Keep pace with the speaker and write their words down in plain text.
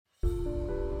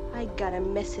I got a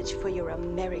message for your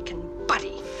American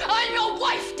buddy. I'm your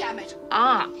wife, damn it!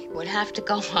 I would have to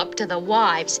go up to the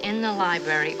wives in the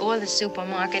library or the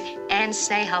supermarket and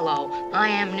say hello. I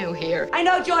am new here. I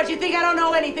know, George, you think I don't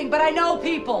know anything, but I know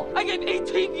people. I gave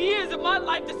 18 years of my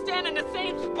life to stand in the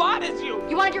same spot as you.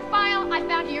 You wanted your file? I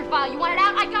found you your file. You wanted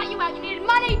out? I got you out. You needed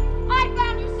money? I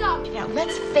found you some. Now,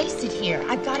 let's face it here.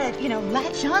 I've got to,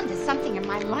 latch on to something in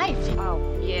my life.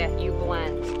 Oh, yeah, you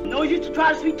blend. No use to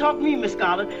try to sweet talk me, Miss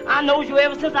Scarlett. I knows you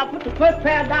ever since I put the first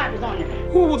pair of diapers on you.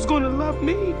 Who was gonna love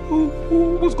me? Who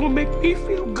was gonna make me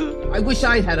feel good? I wish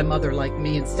I had a mother like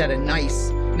me instead of nice.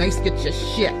 Nice gets you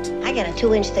shit. I got a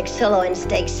 2-inch thick sirloin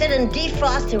steak sitting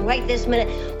defrosted right this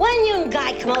minute. One young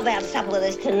guy come over and supper with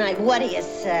us tonight. What do you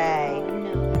say?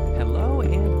 Hello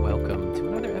and welcome to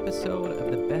another episode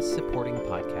of the Best Supporting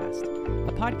Podcast,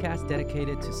 a podcast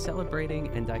dedicated to celebrating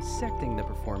and dissecting the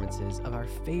performances of our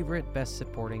favorite Best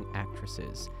Supporting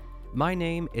actresses. My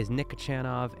name is Nick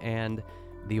Kachanov, and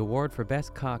the award for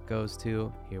Best Cock goes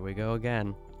to, here we go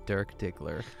again, Dirk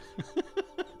Diggler.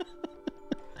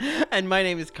 And my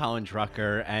name is Colin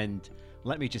Drucker, and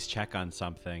let me just check on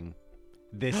something.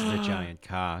 This is a giant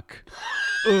cock.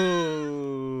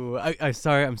 Ooh, I'm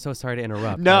so sorry to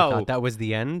interrupt. No. I thought that was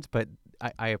the end, but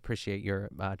I appreciate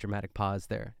your dramatic pause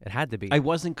there. It had to be. I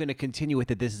wasn't going to continue with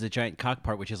the "this is a giant cock"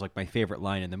 part, which is like my favorite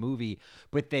line in the movie,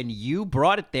 but then you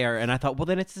brought it there, and I thought, well,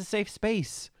 then it's a safe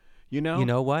space. You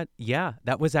know what? Yeah,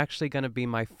 that was actually going to be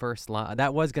my first line.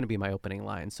 That was going to be my opening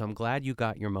line. So I'm glad you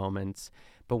got your moments.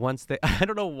 But I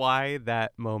don't know why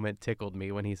that moment tickled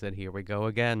me when he said, "Here we go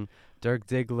again, Dirk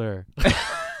Diggler."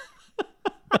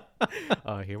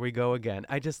 Oh, here we go again.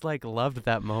 I just loved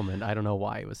that moment. I don't know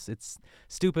why. It's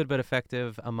stupid but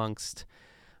effective amongst,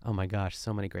 oh my gosh,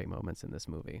 so many great moments in this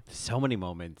movie. So many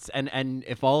moments. And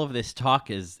if all of this talk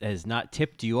has not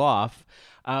tipped you off,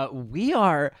 we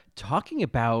are talking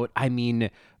about,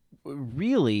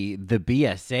 really the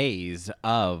BSAs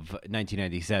of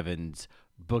 1997's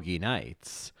Boogie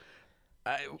Nights.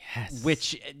 Yes.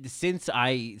 Which since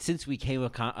we came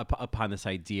upon this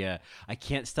idea, I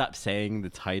can't stop saying the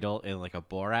title in like a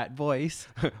Borat voice.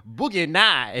 Boogie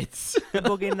Nights.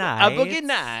 Boogie Nights. Boogie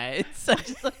Nights. I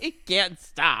just can't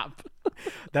stop.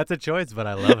 That's a choice, but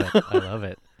I love it. I love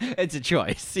it. It's a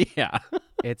choice. Yeah.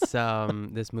 It's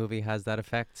this movie has that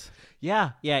effect.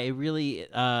 Yeah. It really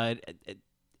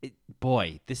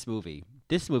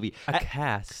this movie. A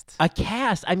cast.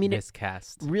 This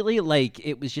cast. Really,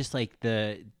 it was just like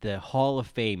the Hall of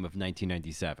Fame of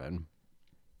 1997.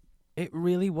 It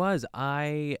really was.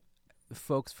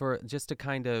 Folks, for just to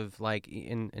kind of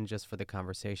and just for the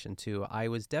conversation too, I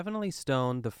was definitely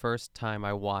stoned the first time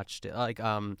I watched it. I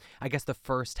guess the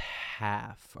first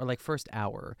half or first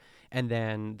hour, and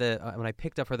then when I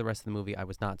picked up for the rest of the movie, I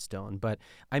was not stoned. But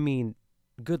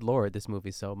good Lord, this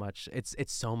movie's so much. It's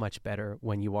so much better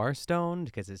when you are stoned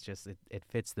because it's just it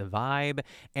fits the vibe.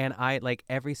 And I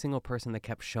every single person that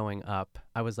kept showing up,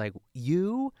 I was like,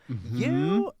 you.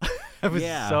 It was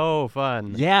so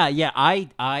fun. Yeah.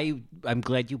 I'm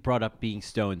glad you brought up being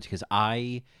stoned because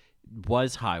I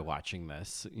was high watching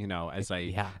this, as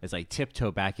I tiptoe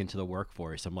back into the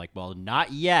workforce. I'm like, well,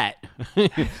 not yet. I'm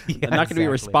not going to be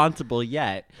responsible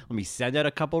yet. Let me send out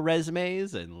a couple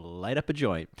resumes and light up a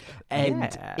joint.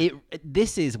 And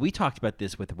we talked about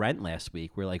this with Rent last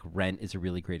week, where Rent is a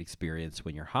really great experience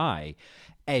when you're high.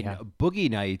 And Boogie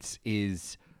Nights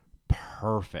is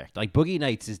perfect. Boogie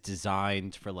Nights is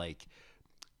designed for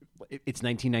it's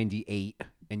 1998.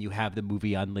 And you have the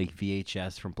movie on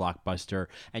VHS from Blockbuster,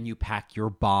 and you pack your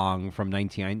bong from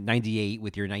 1998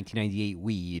 with your 1998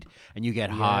 weed, and you get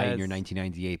high in your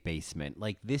 1998 basement.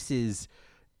 This is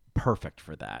perfect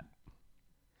for that.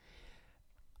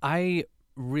 I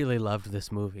really loved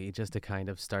this movie, just to kind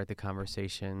of start the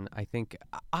conversation. I think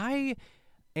I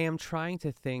am trying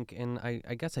to think, and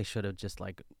I guess I should have just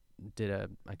I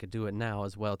could do it now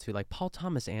as well too. Paul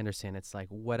Thomas Anderson, it's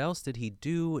what else did he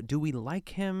do? Do we like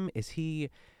him?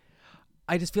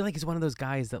 I just feel like he's one of those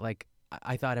guys that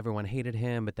I thought everyone hated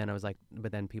him, but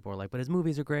then people were like, but his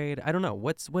movies are great. I don't know.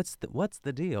 What's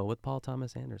the deal with Paul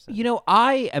Thomas Anderson?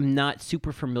 I am not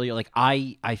super familiar.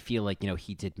 I feel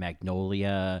he did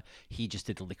Magnolia. He just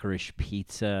did Licorice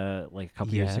Pizza a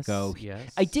couple years ago.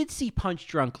 Yes. I did see Punch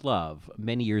Drunk Love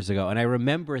many years ago, and I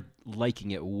remember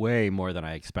liking it way more than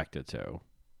I expected to.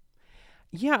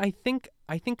 Yeah, I think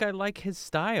I like his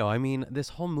style. This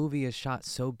whole movie is shot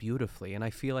so beautifully, and I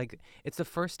feel like it's the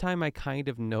first time I kind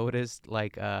of noticed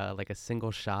a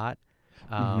single shot.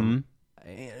 And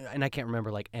I can't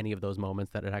remember any of those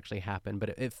moments that it actually happened, but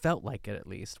it felt like it at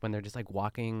least when they're just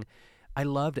walking I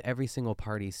loved every single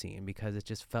party scene because it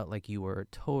just felt like you were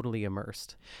totally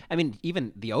immersed. I mean,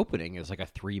 even the opening is like a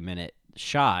 3-minute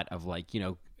shot of like, you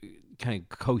know, kind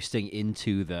of coasting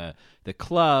into the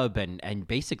club and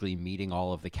basically meeting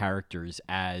all of the characters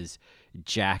as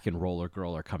Jack and Roller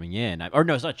Girl are coming in. Or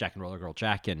no, it's not Jack and Roller Girl.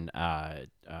 Jack and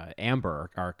Amber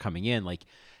are coming in. Like,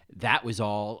 that was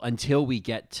all until we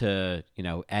get to, you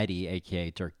know, Eddie,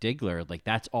 aka Dirk Diggler. Like,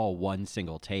 that's all one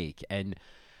single take. And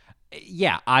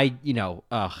yeah, I know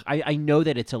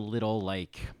that it's a little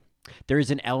like there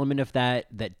is an element of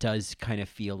that does kind of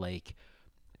feel like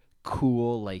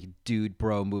cool, like dude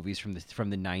bro movies from the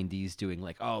 90s doing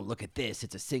like, oh, look at this,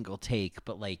 it's a single take,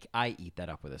 but like I eat that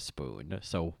up with a spoon,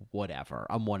 so whatever.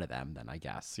 I'm one of them then, I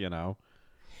guess, you know.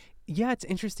 Yeah, it's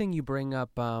interesting you bring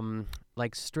up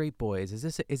like Straight Boys.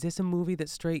 Is this a movie that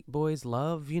straight boys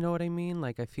love? You know what I mean?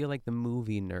 Like, I feel like the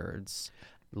movie nerds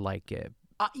like it.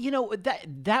 You know,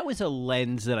 that was a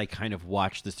lens that I kind of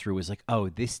watched this through. Was like, oh,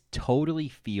 this totally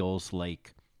feels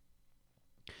like,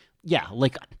 yeah,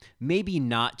 like maybe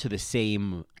not to the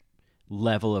same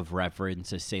level of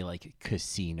reverence as, say, like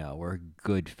Casino or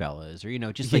Goodfellas or, you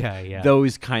know, just like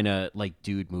those kind of like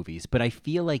dude movies. But I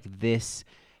feel like this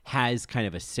has kind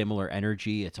of a similar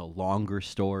energy. It's a longer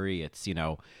story. It's, you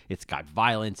know, it's got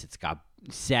violence. It's got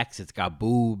sex. It's got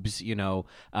boobs, you know.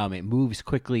 It moves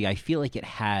quickly. I feel like it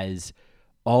has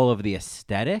all of the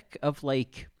aesthetic of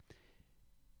like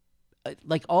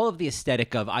all of the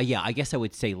aesthetic of I guess I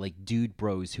would say like dude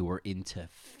bros who are into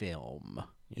film,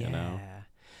 you know.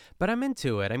 But I'm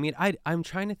into it. I mean, I'm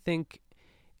trying to think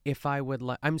if I would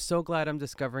like. I'm so glad I'm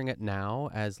discovering it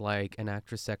now as like an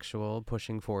actrosexual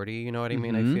pushing 40. You know what I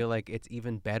mean? I feel like it's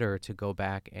even better to go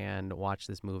back and watch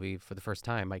this movie for the first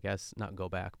time. I guess not go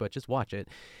back, but just watch it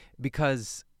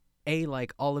because.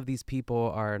 Like all of these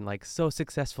people are like so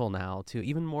successful now, too,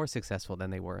 even more successful than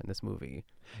they were in this movie.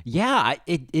 Yeah,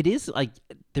 it is like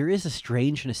there is a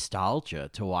strange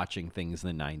nostalgia to watching things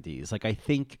in the 90s. Like I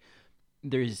think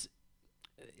there's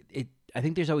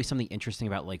always something interesting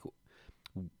about like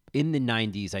in the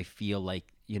 90s. I feel like,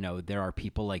 you know, there are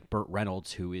people like Burt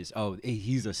Reynolds who is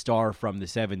he's a star from the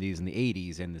 70s and the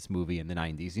 80s in this movie in the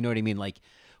 90s. You know what I mean? Like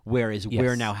whereas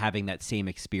we're now having that same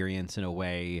experience in a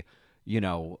way. You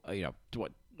know,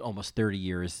 what, almost 30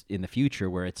 years in the future,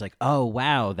 where it's like, oh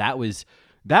wow, that was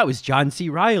John C.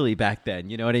 Reilly back then.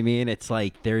 You know what I mean? It's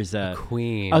like there's a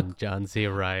Queen, John C.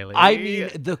 Reilly. I mean,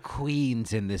 the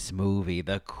Queens in this movie.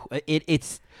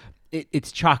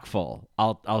 It's chock full.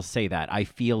 I'll say that. I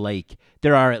feel like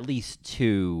there are at least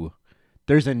two.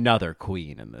 There's another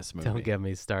queen in this movie. Don't get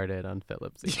me started on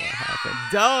Philip Seymour Hoffman.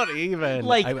 Don't even.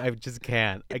 Like, I just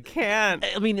can't. I can't.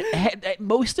 I mean,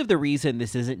 most of the reason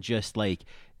this isn't just like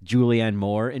Julianne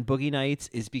Moore in Boogie Nights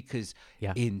is because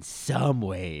in some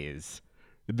ways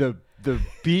the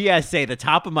BSA, the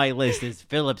top of my list is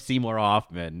Philip Seymour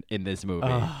Hoffman in this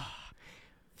movie.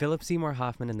 Philip Seymour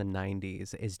Hoffman in the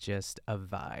 90s is just a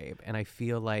vibe. And I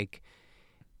feel like,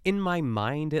 in my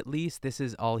mind at least, this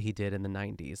is all he did in the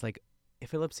 90s. Like,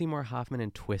 Philip Seymour Hoffman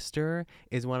in Twister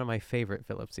is one of my favorite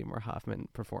Philip Seymour Hoffman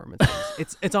performances.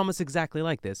 It's almost exactly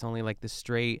like this, only like the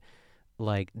straight,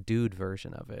 like dude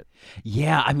version of it.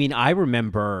 Yeah, I mean, I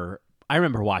remember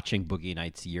watching Boogie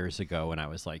Nights years ago when I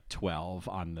was like 12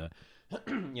 on the,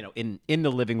 you know, in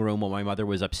the living room while my mother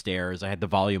was upstairs. I had the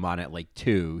volume on at like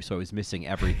 2, so I was missing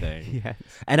everything. Yes.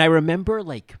 And I remember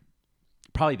like,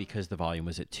 probably because the volume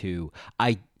was at 2,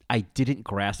 I didn't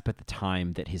grasp at the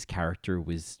time that his character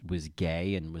was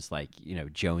gay and was like, you know,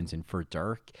 Jones and for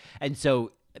Dirk. And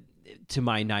so to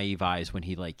my naive eyes, when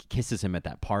he like kisses him at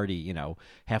that party, you know,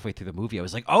 halfway through the movie, I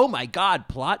was like, oh my God,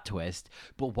 plot twist.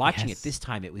 But watching it this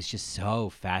time, it was just so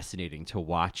fascinating to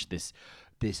watch this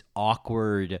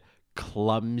awkward,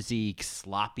 clumsy,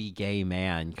 sloppy gay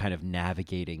man kind of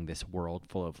navigating this world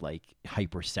full of like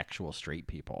hypersexual straight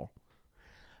people.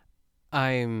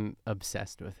 I'm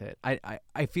obsessed with it.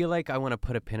 I feel like I want to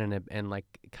put a pin in it and like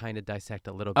kind of dissect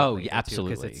a little bit. Oh, yeah,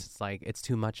 absolutely. Because it's like it's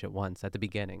too much at once at the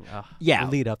beginning. Yeah,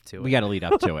 we'll lead up to it. We got to lead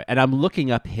up to it. And I'm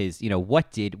looking up his. You know, what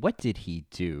did he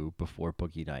do before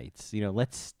Boogie Nights? You know,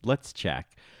 let's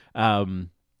check.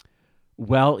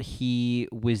 Well, he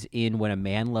was in When a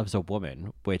Man Loves a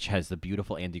Woman, which has the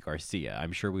beautiful Andy Garcia.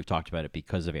 I'm sure we've talked about it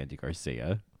because of Andy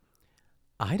Garcia.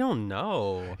 I don't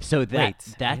know. So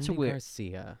that's Andy where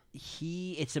Garcia.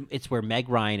 It's where Meg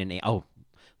Ryan and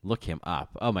look him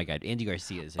up. Oh my God, Andy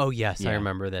Garcia is. Oh yes, I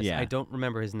remember this. Yeah. I don't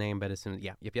remember his name, but as soon as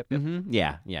yep. Mm-hmm.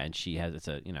 Yeah, and she has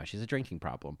she's a drinking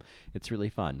problem. It's really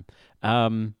fun.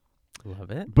 Love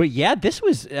it. But yeah, this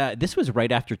was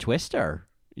right after Twister.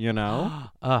 You know,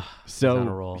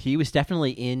 so he was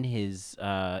definitely in his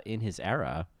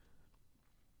era.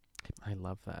 I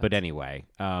love that. But anyway,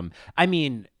 I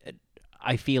mean,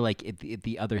 I feel like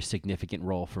the other significant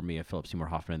role for me of Philip Seymour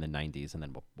Hoffman in the 90s, and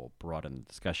then we'll broaden the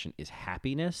discussion, is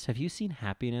Happiness. Have you seen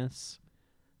Happiness?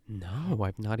 No,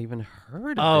 I've not even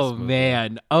heard of this movie.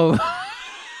 Man. Oh,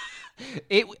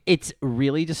 it's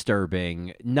really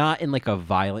disturbing. Not in like a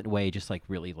violent way, just like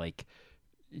really like,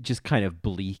 just kind of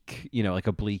bleak, like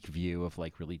a bleak view of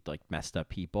like really like messed up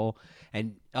people.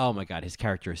 And oh my God, his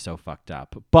character is so fucked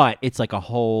up. But it's like a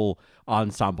whole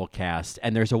ensemble cast,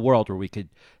 and there's a world where we could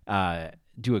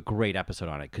do a great episode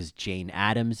on it because Jane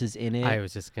Addams is in it. I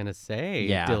was just gonna say,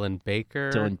 Dylan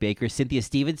Baker, Cynthia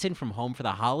Stevenson from Home for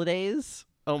the Holidays.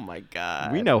 Oh my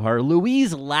God. We know her.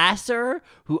 Louise Lasser,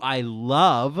 who I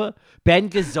love. Ben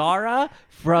Gazzara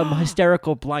from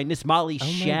Hysterical Blindness. Molly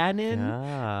Shannon.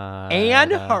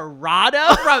 Anne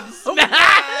Harada from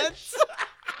Smash.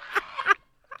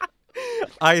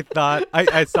 I thought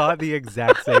I saw it the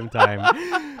exact same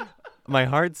time. My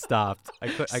heart stopped. I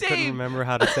couldn't remember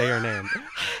how to say her name.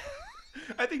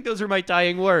 I think those are my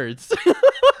dying words.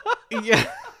 Yeah.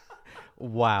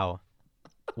 Wow,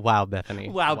 Bethany.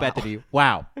 Wow, Bethany.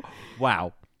 Wow.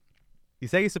 You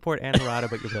say you support Anne Harada,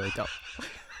 but you really don't.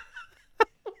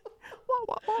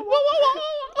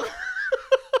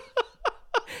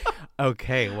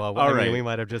 Okay, well, All right. We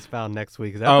might have just found next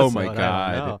week's episode. Oh my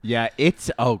God. Yeah, it's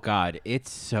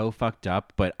so fucked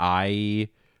up, but I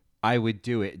would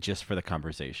do it just for the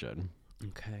conversation.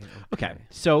 Okay.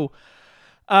 So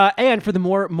and for the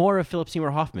more of Philip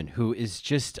Seymour Hoffman, who is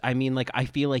just, I mean, like, I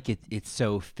feel like it's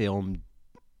so film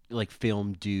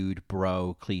dude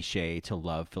bro cliche to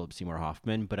love Philip Seymour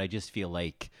Hoffman, but I just feel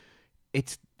like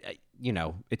it's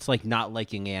it's like not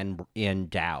liking Ann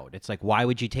Dowd. It's like, why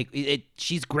would you take it?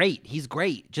 She's great. He's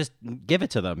great. Just give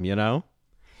it to them,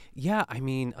 Yeah, I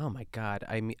mean, oh my God.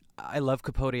 I mean, I love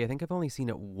Capote. I think I've only seen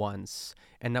it once,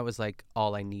 and that was like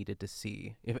all I needed to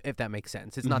see, if that makes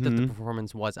sense. It's not that the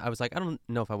performance was, I was like, I don't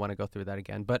know if I want to go through that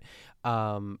again, but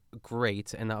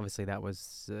great. And obviously that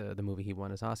was the movie he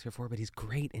won his Oscar for, but he's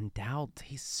great in Doubt.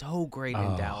 He's so great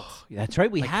in Doubt. That's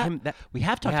right. We have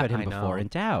talked about him before in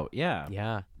Doubt. Yeah.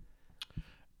 Yeah.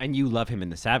 And you love him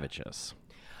in The Savages.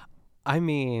 I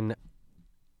mean,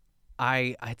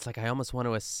 it's like I almost want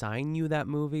to assign you that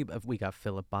movie, but we got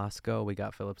Philip Bosco, we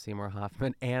got Philip Seymour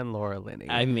Hoffman, and Laura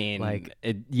Linney. I mean, like,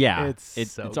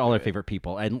 it's all our favorite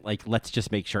people, and like, let's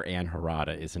just make sure Anne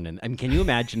Harada isn't in. I mean, can you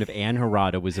imagine if Anne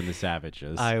Harada was in The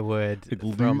Savages? I would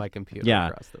throw my computer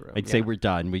across the room. I'd say we're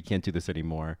done. We can't do this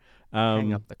anymore.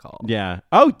 Hang up the call. Yeah.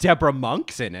 Oh, Deborah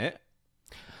Monk's in it.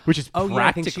 Which is practically... yeah,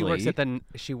 I think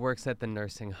she works at the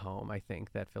nursing home, I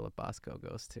think, that Philip Bosco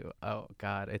goes to. Oh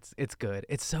God, it's good.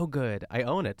 It's so good. I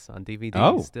own it on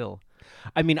DVD still.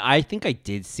 I mean, I think I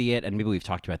did see it, and maybe we've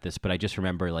talked about this, but I just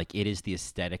remember, like, it is the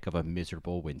aesthetic of a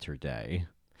miserable winter day.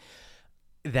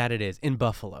 That it is in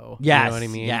Buffalo. Yes, you know what I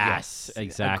mean? Yes,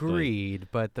 exactly. Agreed,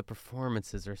 but the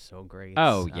performances are so great.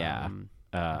 Oh yeah.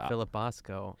 Philip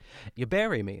Bosco, you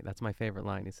bury me. That's my favorite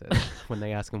line he says when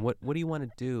they ask him, "What do you want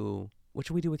to do? What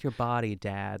should we do with your body,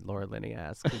 Dad?" Laura Linney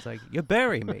asks. He's like, "You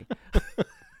bury me."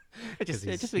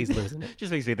 He's losing it.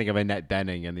 Just makes me think of Annette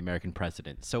Bening and The American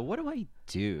President. So what do I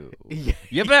do?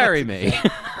 You bury me.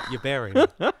 You bury me.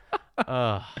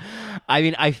 I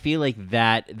mean, I feel like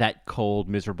that cold,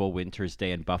 miserable winter's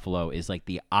day in Buffalo is like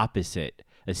the opposite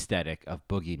aesthetic of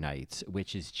Boogie Nights,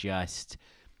 which is just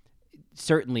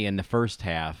certainly in the first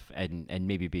half, and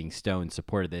maybe being Stone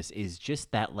supported this, is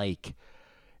just that like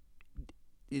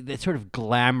that sort of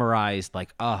glamorized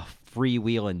like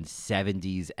freewheeling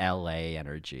 70s LA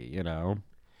energy,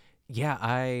 Yeah,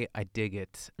 I dig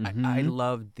it. I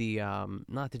love the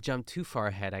not to jump too far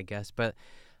ahead, I guess, but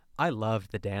I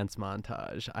loved the dance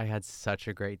montage. I had such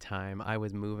a great time. I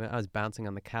was moving, I was bouncing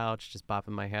on the couch, just bopping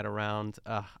my head around.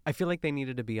 I feel like they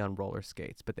needed to be on roller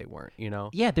skates, but they weren't,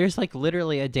 Yeah, there's like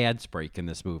literally a dance break in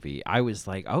this movie. I was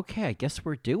like, okay, I guess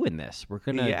we're doing this. We're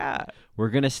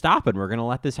gonna stop and we're gonna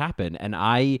let this happen.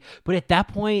 But at that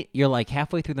point, you're like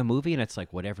halfway through the movie and it's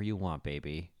like, whatever you want,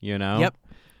 baby, Yep,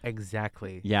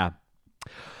 exactly. Yeah.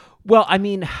 Well, I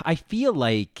mean, I feel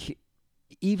like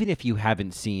even if you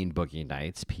haven't seen Boogie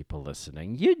Nights, people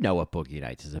listening, you know what Boogie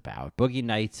Nights is about. Boogie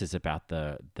Nights is about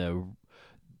the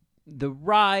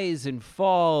rise and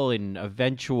fall and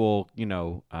eventual,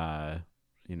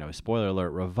 spoiler alert,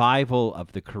 revival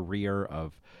of the career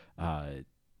of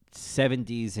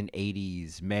 70s and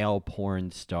 80s male porn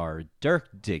star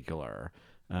Dirk Diggler,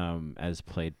 as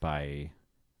played by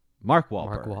Mark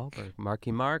Wahlberg.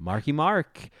 Marky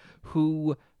Mark,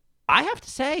 who I have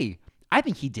to say, I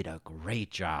think he did a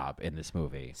great job in this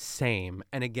movie. Same.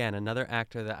 And again, another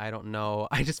actor that I don't know.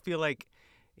 I just feel like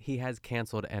he has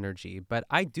canceled energy, but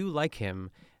I do like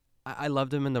him. I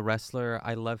loved him in The Wrestler.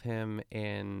 I love him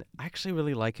I actually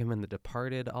really like him in The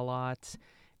Departed a lot,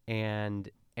 and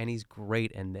he's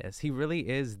great in this. He really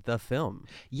is the film.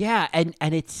 Yeah, and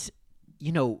it's,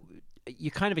 you know, you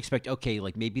kind of expect, okay,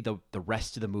 like maybe the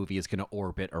rest of the movie is going to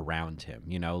orbit around him,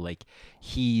 you know, like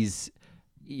he's,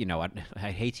 you know,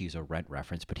 I hate to use a Rent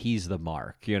reference, but he's the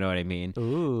Mark, you know what I mean?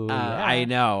 Ooh, yeah. I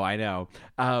know.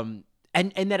 And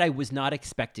that I was not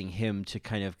expecting him to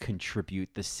kind of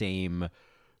contribute the same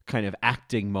kind of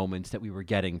acting moments that we were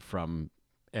getting from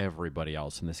everybody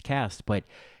else in this cast, but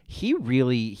he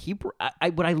really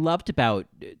what I loved about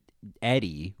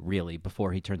Eddie really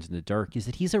before he turns into Dirk is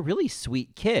that he's a really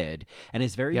sweet kid and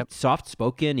is very soft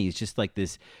spoken. He's just like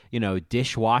this, you know,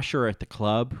 dishwasher at the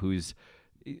club who's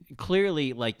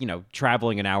clearly like, you know,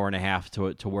 traveling an hour and a half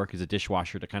to work as a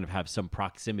dishwasher to kind of have some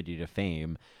proximity to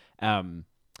fame, and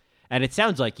it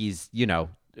sounds like he's, you know,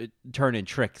 turning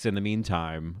tricks in the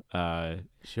meantime.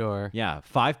 Sure. Yeah,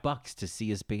 $5 to see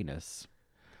his penis.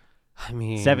 I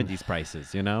mean, 70s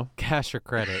prices, you know? Cash or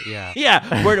credit, yeah.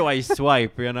 Yeah, where do I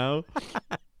swipe, you know?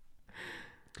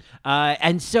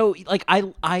 And so, like,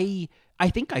 I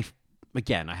think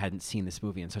again, I hadn't seen this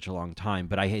movie in such a long time,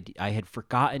 but I had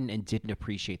forgotten and didn't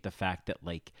appreciate the fact that,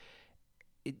 like,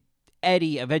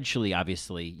 Eddie eventually,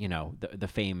 obviously, you know, the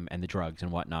fame and the drugs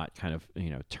and whatnot kind of,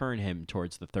 you know, turn him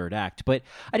towards the third act. But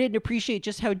I didn't appreciate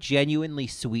just how genuinely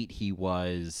sweet he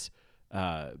was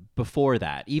before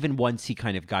that, even once he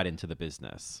kind of got into the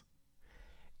business.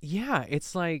 Yeah,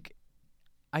 it's like,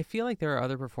 I feel like there are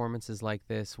other performances like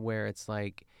this where it's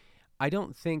like, I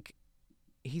don't think,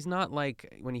 he's not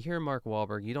like, when you hear Mark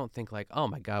Wahlberg, you don't think like, oh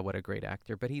my God, what a great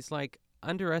actor. But he's like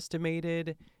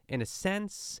underestimated in a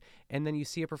sense, and then you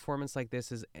see a performance like this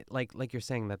is like you're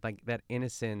saying, that like that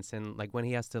innocence, and like when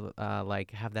he has to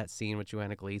like have that scene with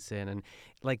Joanna Gleason, and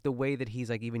like the way that he's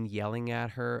like even yelling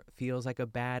at her feels like a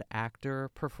bad actor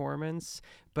performance,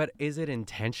 but is it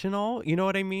intentional? You know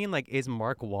what I mean? Like, is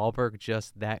Mark Wahlberg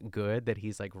just that good that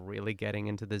he's like really getting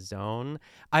into the zone?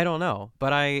 I don't know,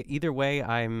 but either way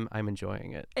I'm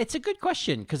enjoying it. It's a good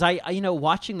question, because I you know,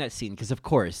 watching that scene, because of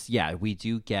course, yeah, we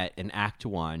do get in Act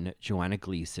 1 Joanna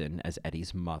Gleason as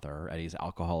Eddie's mother, Eddie's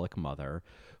alcoholic mother,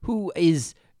 who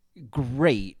is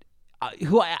great,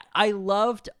 who I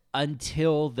loved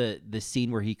until the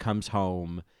scene where he comes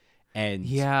home and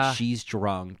she's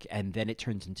drunk, and then it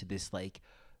turns into this like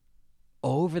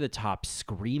over the top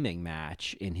screaming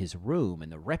match in his room,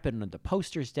 and the ripping of the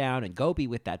posters down, and go be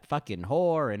with that fucking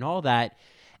whore and all that.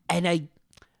 And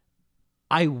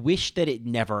I wish that it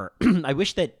never, I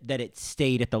wish that it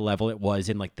stayed at the level it was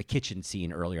in like the kitchen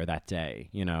scene earlier that day,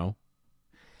 you know?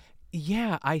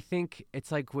 Yeah, I think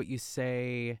it's like what you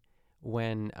say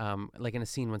when, like in a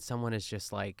scene when someone is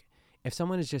just like, if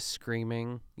someone is just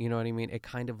screaming, you know what I mean? It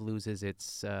kind of loses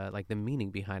its, like the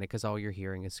meaning behind it, because all you're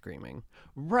hearing is screaming.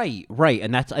 Right.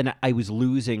 And I was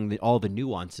losing all the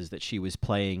nuances that she was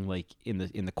playing, like in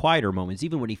the quieter moments,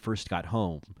 even when he first got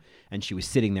home and she was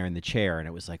sitting there in the chair, and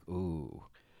it was like, ooh,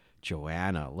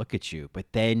 Joanna, look at you.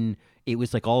 But then it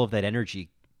was like all of that energy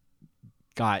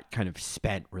got kind of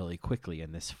spent really quickly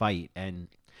in this fight. And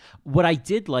what I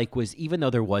did like was, even though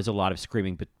there was a lot of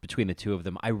screaming between the two of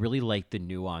them, I really liked the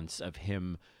nuance of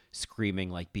him screaming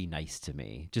like, be nice to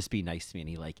me, just be nice to me. And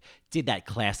he like did that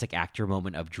classic actor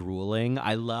moment of drooling.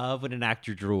 I love when an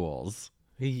actor drools.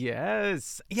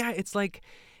 Yes. Yeah, it's like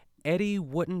Eddie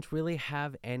wouldn't really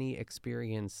have any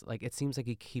experience. Like, it seems like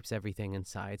he keeps everything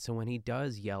inside. So when he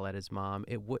does yell at his mom,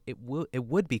 it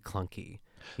would be clunky.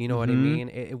 You know what I mean?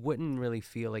 It wouldn't really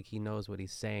feel like he knows what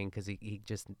he's saying, because he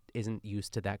just isn't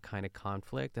used to that kind of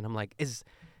conflict. And I'm like, is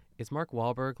Mark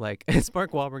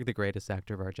Wahlberg the greatest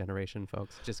actor of our generation,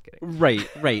 folks? Just kidding.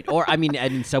 Right. Or I mean,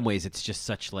 and in some ways, it's just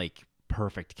such like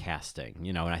perfect casting,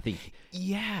 you know. And I think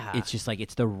it's just like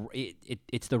it's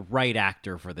the right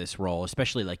actor for this role,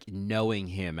 especially like knowing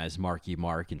him as Marky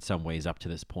Mark in some ways up to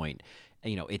this point.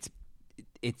 You know, it's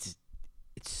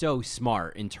so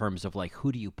smart in terms of like,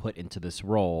 who do you put into this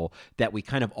role that we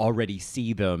kind of already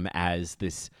see them as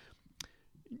this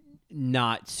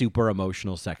not super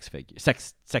emotional sex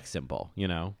symbol, you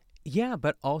know? Yeah,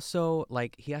 but also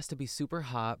like he has to be super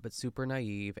hot but super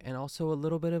naive, and also a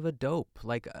little bit of a dope.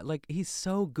 Like he's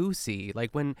so goosey.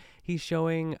 Like when he's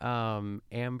showing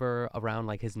Amber around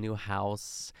like his new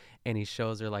house, and he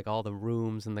shows her like all the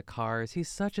rooms and the cars. He's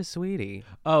such a sweetie.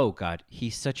 Oh God,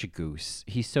 he's such a goose.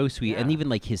 He's so sweet. Yeah. And even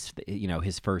like his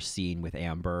first scene with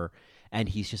Amber, and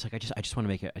he's just like, I just want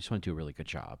to do a really good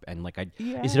job. And like,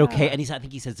 is it okay? And I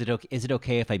think he says, is it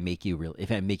okay if I make it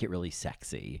really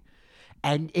sexy?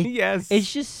 And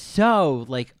it's just so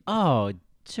like, oh,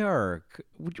 Dirk,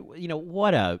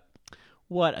 what a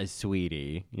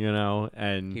sweetie,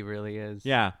 and He really is.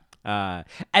 yeah. And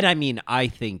I mean, I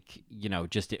think,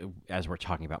 just as we're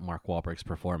talking about Mark Wahlberg's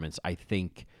performance, I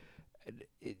think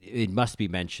it must be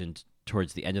mentioned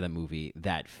towards the end of the movie,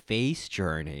 that face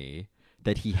journey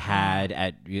that he had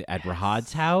at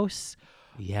Rahad's house.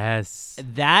 Yes.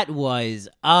 That was,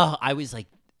 I was like,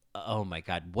 oh my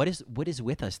God, what is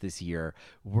with us this year?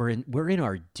 We're in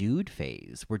our dude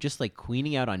phase. We're just like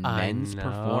queening out on men's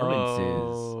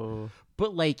performances.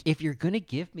 But like, if you're going to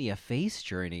give me a face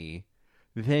journey,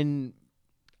 then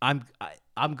I'm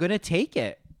gonna take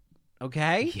it.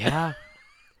 Okay? Yeah.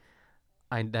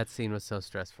 That scene was so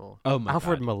stressful. Oh my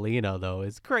Alfred God. Molina though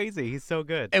is crazy. He's so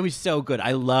good. It was so good.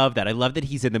 I love that. I love that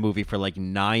he's in the movie for like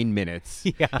 9 minutes.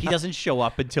 Yeah. He doesn't show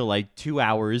up until like 2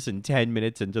 hours and 10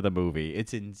 minutes into the movie.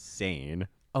 It's insane.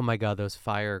 Oh my God, those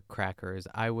firecrackers.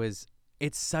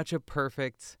 It's such a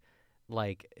perfect,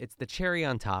 it's the cherry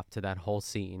on top to that whole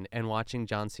scene. And watching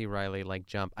John C. Reilly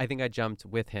jump, I think I jumped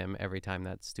with him every time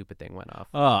that stupid thing went off.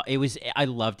 Oh, I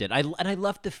loved it. I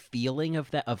loved the feeling of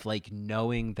that, of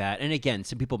knowing that. And again,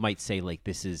 some people might say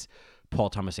this is Paul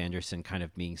Thomas Anderson kind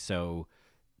of being so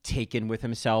taken with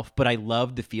himself, but I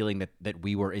love the feeling that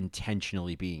we were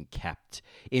intentionally being kept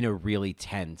in a really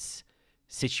tense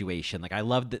situation. I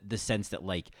love the sense that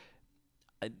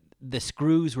the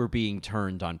screws were being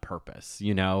turned on purpose,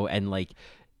 and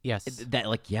yes,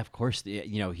 that yeah, of course,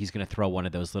 he's gonna throw one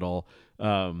of those little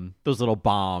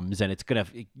bombs, and it's gonna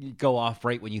go off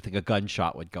right when you think a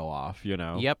gunshot would go off,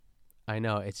 Yep, I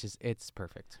know. It's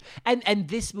perfect. And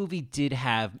this movie did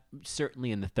have,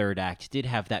 certainly in the third act, did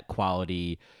have that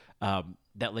quality.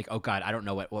 That oh God, I don't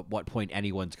know at what point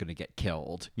anyone's going to get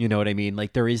killed. You know what I mean?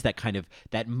 There is that kind of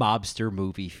that mobster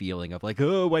movie feeling of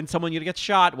oh, when someone gonna get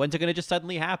shot, when's it going to just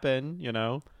suddenly happen?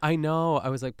 I know. I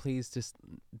was like, please just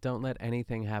don't let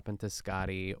anything happen to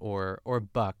Scotty or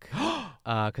Buck,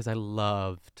 because I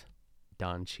loved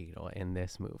Don Cheadle in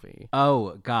this movie.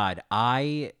 Oh God,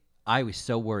 I was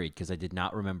so worried because I did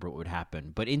not remember what would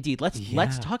happen. But indeed,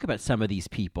 let's talk about some of these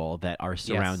people that are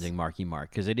surrounding Marky Mark,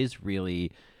 because it is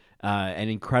really an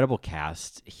incredible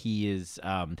cast. He is.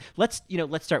 Let's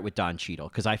start with Don Cheadle,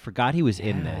 because I forgot he was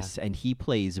in this, and he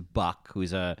plays Buck,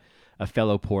 who's a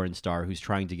fellow porn star who's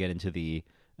trying to get into the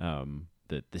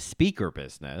speaker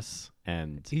business,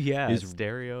 and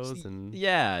stereos and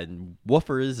and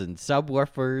woofers and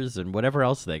subwoofers and whatever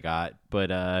else they got.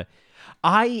 But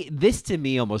this to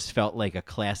me almost felt like a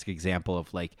classic example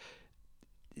of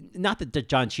not that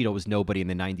John Cheadle was nobody in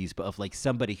the 90s, but of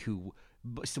somebody who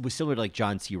was similar to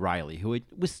John C. Reilly, who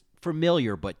was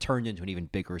familiar but turned into an even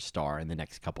bigger star in the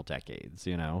next couple decades,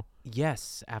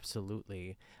 Yes,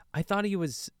 absolutely. I thought he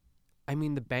was,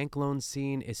 the bank loan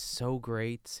scene is so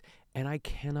great, and I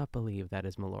cannot believe that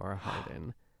is Melora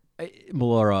Hardin.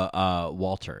 Melora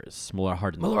Walters. Melora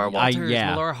Hardin. Melora Walters.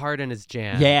 Melora Hardin is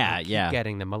Jan. Yeah, I keep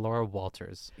getting them. Melora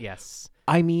Walters. Yes.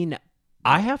 I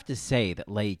have to say that,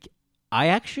 I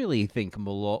actually think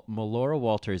Melora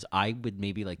Walters, I would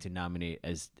maybe like to nominate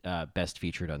as Best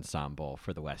Featured Ensemble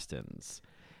for the Westons.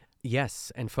 Yes,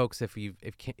 and folks, if you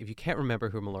can't remember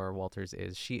who Melora Walters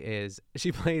is, she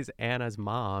plays Anna's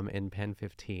mom in Pen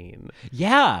 15.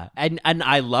 Yeah, and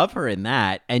I love her in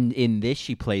that. And in this,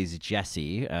 she plays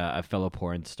Jessie, a fellow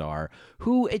porn star,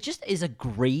 who it just is a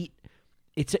great.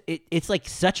 It's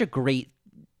such a great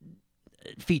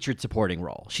featured supporting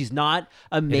role. She's not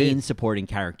a main supporting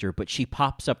character, but she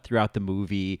pops up throughout the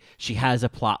movie. She has a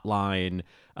plot line.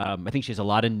 I think she has a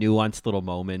lot of nuanced little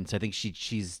moments. I think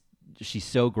she's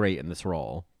so great in this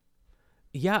role.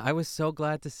 Yeah, I was so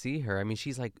glad to see her.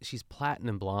 She's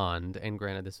platinum blonde, and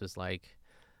granted, this was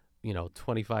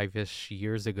 25-ish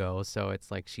years ago, so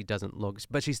it's she doesn't look,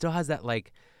 but she still has that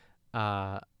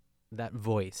that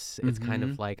voice. It's kind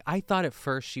of I thought at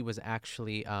first she was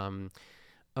actually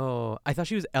I thought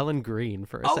she was Ellen Green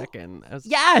for a second.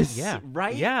 Yes! Yeah.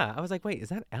 Right? Yeah. I was like, wait, is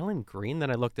that Ellen Green? Then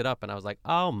I looked it up, and I was like,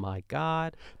 oh, my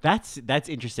God. That's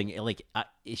interesting.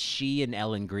 She and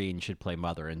Ellen Green should play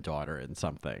mother and daughter in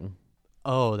something.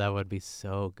 Oh, that would be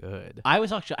so good. I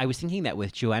was thinking that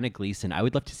with Joanna Gleason, I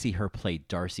would love to see her play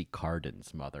Darcy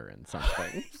Carden's mother in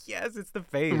something. Yes, it's the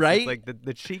face. Right? It's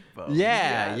the cheekbone.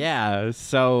 Yeah.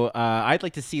 So I'd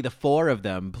like to see the four of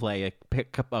them play a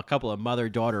couple of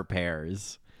mother-daughter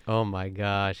pairs. Oh my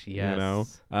gosh,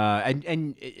 yes.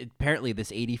 And apparently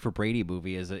this 80 for Brady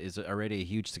movie is already a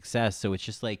huge success. So it's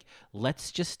just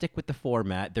let's just stick with the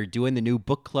format. They're doing the new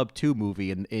Book Club 2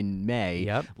 movie in May.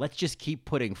 Yep. Let's just keep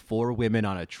putting four women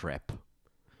on a trip.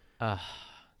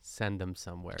 Send them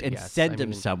somewhere. And yes. send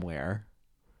them somewhere.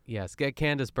 Yes, get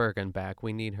Candace Bergen back.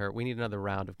 We need her. We need another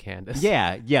round of Candace.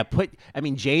 Yeah.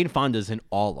 Jane Fonda's in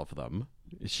all of them.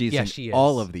 She's in she is.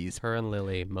 all of these. Her and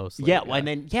Lily mostly. Yeah, and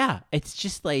then it's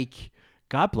just like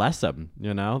God bless them.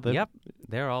 Yep,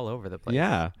 they're all over the place.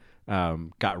 Yeah.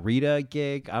 Got Rita a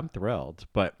gig. I'm thrilled.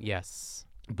 But yes.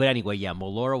 But anyway,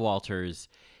 Melora Walters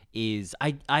is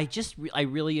I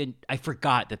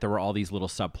forgot that there were all these little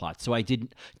subplots. So I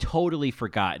didn't totally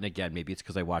forgot. And again, maybe it's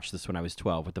because I watched this when I was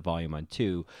 12 with the volume on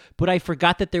 2. But I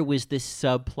forgot that there was this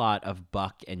subplot of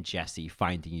Buck and Jesse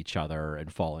finding each other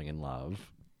and falling in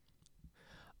love.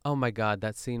 Oh my God,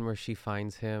 that scene where she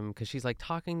finds him because she's like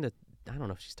talking to, I don't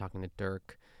know if she's talking to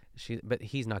Dirk. But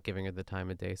he's not giving her the time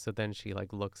of day. So then she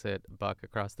like looks at Buck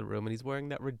across the room and he's wearing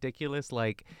that ridiculous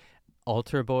like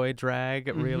altar boy drag,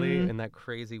 really, and that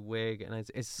crazy wig, and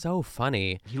it's so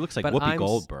funny. He looks like Whoopi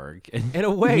Goldberg in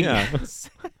a way. Yes.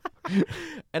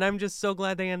 And I'm just so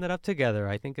glad they ended up together.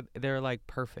 I think they're like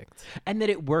perfect, and that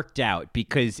it worked out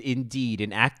because indeed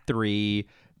in Act 3,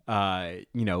 oh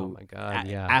my God,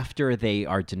 after they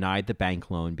are denied the bank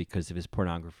loan because of his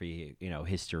pornography,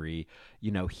 history,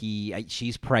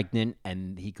 she's pregnant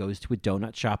and he goes to a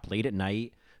donut shop late at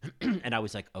night. And I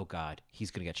was like, oh, God, he's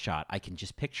going to get shot. I can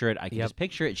just picture it. Just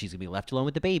picture it. She's going to be left alone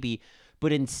with the baby.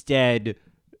 But instead,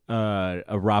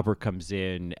 a robber comes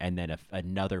in and then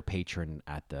another patron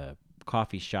at the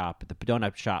coffee shop, the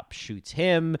donut shop, shoots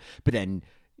him. But then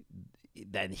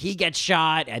he gets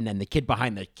shot. And then the kid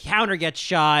behind the counter gets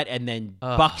shot. And then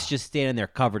Buck's just standing there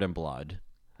covered in blood.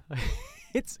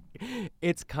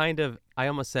 It's kind of, I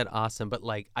almost said awesome, but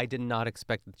like I did not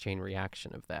expect the chain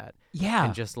reaction of that. Yeah.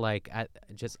 And just like,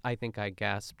 I think I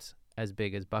gasped as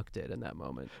big as Buck did in that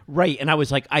moment. Right. And I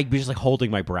was like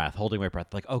holding my breath,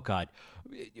 like, oh God,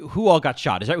 who all got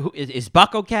shot? Is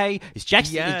Buck okay? Is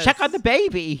Jackson? Yes. Check on the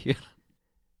baby.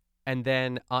 And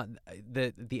then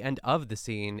the end of the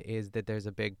scene is that there's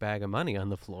a big bag of money on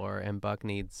the floor and Buck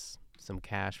needs some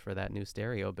cash for that new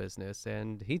stereo business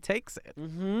and he takes it.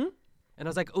 Mm-hmm. And I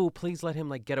was like, "Oh, please let him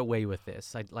like get away with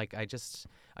this. I just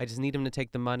need him to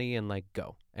take the money and like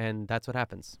go." And that's what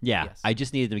happens. Yeah, yes. I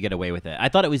just needed him to get away with it. I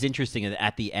thought it was interesting that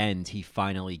at the end he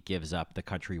finally gives up the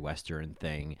country western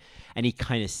thing, and he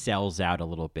kind of sells out a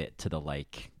little bit to the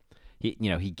like, he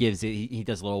does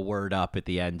a little word up at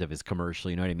the end of his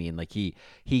commercial. You know what I mean? Like he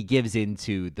gives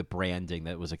into the branding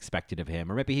that was expected of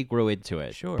him, or maybe he grew into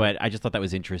it. Sure. But I just thought that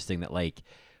was interesting that like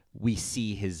we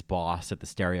see his boss at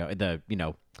the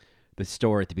the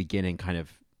store at the beginning kind of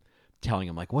telling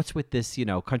him like, what's with this,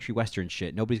 country western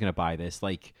shit? Nobody's going to buy this.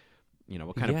 Like,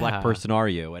 what kind of black person are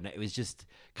you? And it was just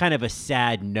kind of a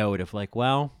sad note of like,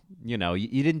 well, you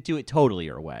didn't do it totally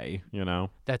your way,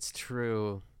 That's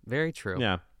true. Very true.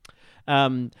 Yeah.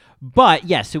 But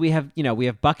yeah, so we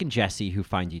have Buck and Jesse who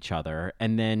find each other.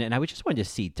 And I would just wanted to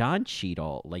see Don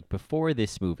Cheadle, like before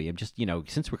this movie. I'm just,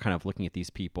 since we're kind of looking at these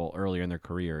people earlier in their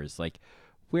careers, like,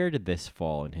 where did this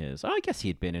fall in his? Oh, I guess he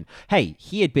had been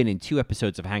in 2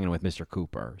 episodes of Hanging with Mr.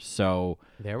 Cooper. So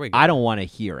there we go. I don't want to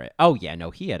hear it. Oh yeah,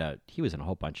 no, he was in a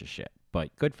whole bunch of shit,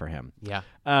 but good for him. Yeah.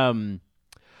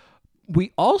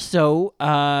 We also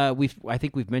I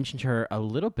think we've mentioned her a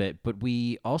little bit, but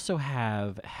we also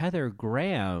have Heather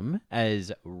Graham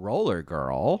as Roller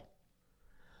Girl.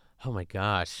 Oh my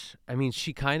gosh. I mean,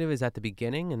 she kind of is at the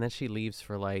beginning and then she leaves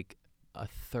for like a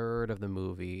third of the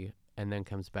movie. And then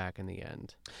comes back in the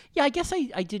end. Yeah, I guess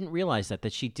I didn't realize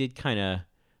that she did kind of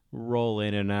roll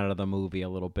in and out of the movie a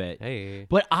little bit. Hey.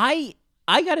 But I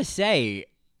gotta say,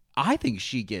 I think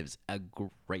she gives a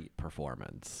great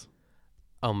performance.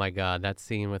 Oh my God, that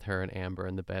scene with her and Amber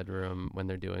in the bedroom when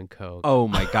they're doing coke. Oh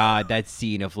my God, that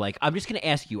scene of like, I'm just gonna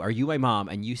ask you, are you my mom?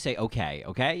 And you say,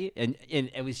 okay, and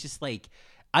it was just like,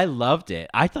 I loved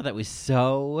it. I thought that was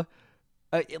so,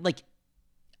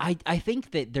 I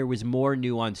think that there was more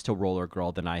nuance to Roller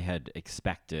Girl than I had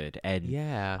expected. And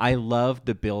yeah. I loved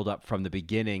the build up from the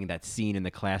beginning, that scene in the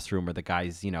classroom where the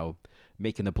guy's,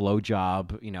 making the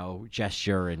blowjob,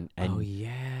 gesture and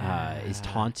is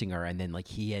taunting her. And then like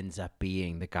he ends up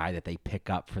being the guy that they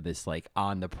pick up for this like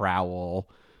On the Prowl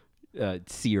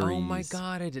series. Oh my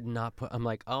God, I'm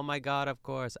like, oh my God, of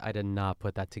course. I did not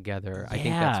put that together. Yeah. I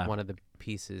think that's one of the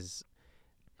pieces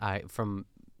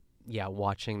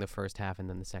watching the first half and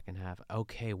then the second half.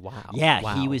 Okay, wow. Yeah,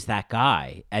 wow. He was that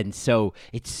guy. And so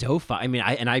it's so fun. I mean,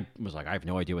 I was like, I have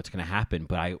no idea what's going to happen,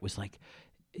 but I was like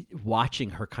watching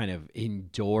her kind of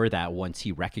endure that once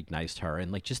he recognized her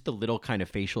and like just the little kind of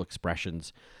facial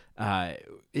expressions.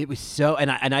 It was so,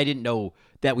 and I didn't know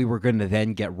that we were going to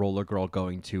then get Roller Girl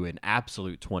going to an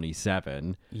absolute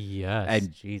 27. Yes,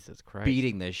 and Jesus Christ.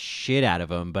 Beating the shit out of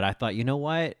him. But I thought, you know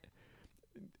what?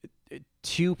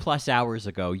 2+ hours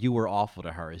ago, you were awful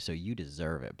to her, so you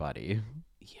deserve it, buddy.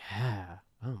 Yeah.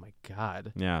 Oh my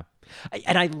God. Yeah.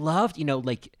 And I loved,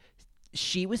 like,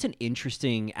 she was an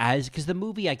interesting, because the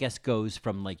movie, I guess, goes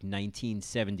from like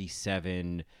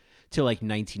 1977 to like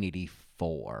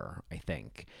 1984, I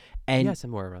think. And yeah,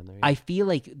 somewhere around there. Yeah. I feel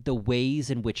like the ways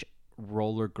in which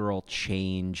Roller Girl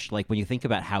changed, like when you think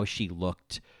about how she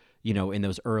looked, in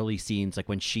those early scenes, like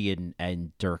when she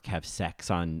and Dirk have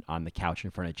sex on the couch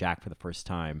in front of Jack for the first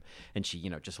time, and she,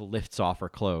 just lifts off her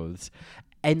clothes.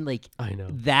 And like, I know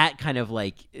that kind of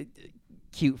like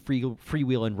cute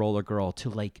freewheeling Roller Girl to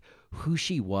like who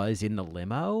she was in the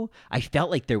limo. I felt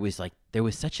like there was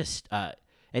such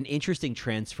an interesting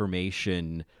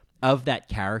transformation of that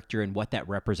character and what that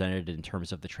represented in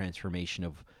terms of the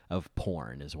transformation of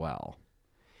porn as well.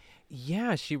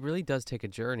 Yeah, she really does take a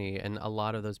journey, and a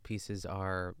lot of those pieces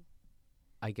are,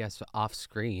 I guess, off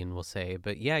screen, we'll say.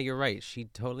 But yeah, you're right. She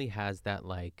totally has that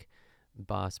like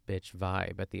boss bitch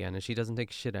vibe at the end, and she doesn't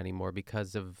take shit anymore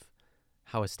because of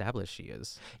how established she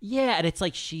is. Yeah, and it's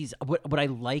like she's what I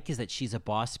like is that she's a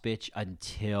boss bitch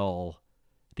until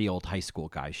the old high school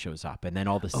guy shows up, and then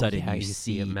all of a sudden you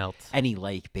see him melt. And he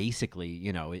like basically,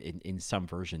 in some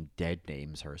version dead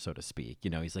names her, so to speak.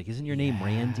 He's like, "Isn't your name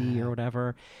Randy or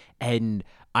whatever?" And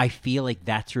I feel like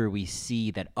that's where we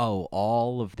see that,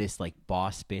 all of this like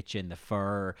boss bitch in the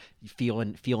fur,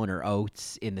 feeling her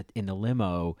oats in the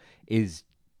limo it's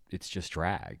just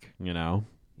drag,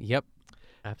 Yep.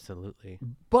 Absolutely.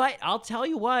 But I'll tell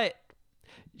you what,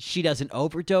 she doesn't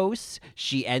overdose.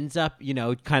 She ends up,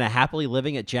 kind of happily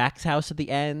living at Jack's house at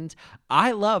the end.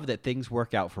 I love that things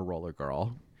work out for Roller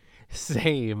Girl.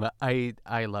 Same. I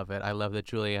love it. I love that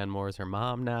Julianne Moore is her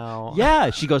mom now.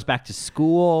 Yeah, she goes back to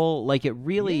school. Like, it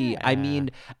really, I mean,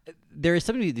 there is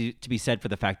something to be said for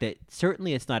the fact that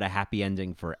certainly it's not a happy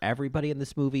ending for everybody in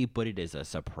this movie, but it is a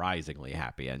surprisingly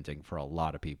happy ending for a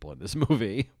lot of people in this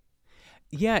movie.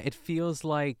 Yeah, it feels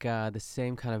like the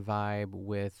same kind of vibe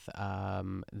with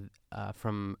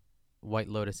from White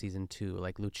Lotus season 2,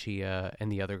 like Lucia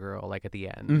and the other girl, like at the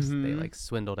end, they like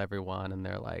swindled everyone, and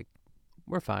they're like,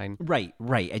 "We're fine." Right,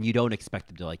 and you don't expect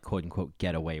them to like quote unquote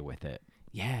get away with it.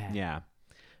 Yeah.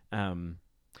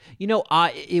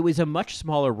 It was a much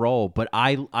smaller role, but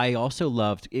I also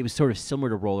loved. It was sort of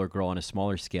similar to Roller Girl on a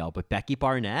smaller scale, but Becky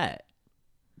Barnett.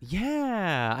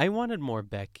 Yeah, I wanted more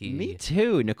Becky. Me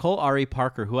too. Nicole Ari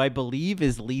Parker, who I believe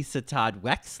is Lisa Todd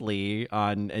Wexley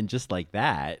on And Just Like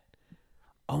That.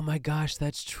 Oh my gosh,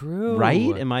 that's true.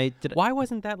 Right? Why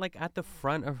wasn't that like at the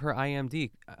front of her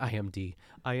IMDb?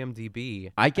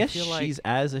 I guess she's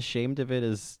as ashamed of it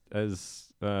as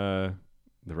the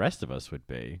rest of us would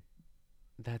be.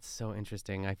 That's so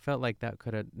interesting. I felt like that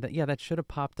could have, that should have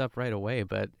popped up right away,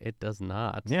 but it does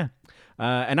not. Yeah.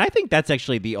 And I think that's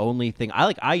actually the only thing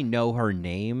I know her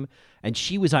name, and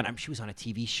she was on a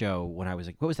TV show when I was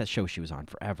like, what was that show she was on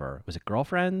forever? Was it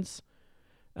Girlfriends?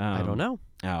 I don't know.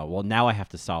 Oh, well, now I have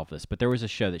to solve this, but there was a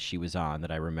show that she was on that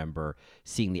I remember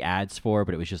seeing the ads for,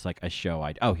 but it was just like a show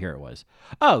here it was.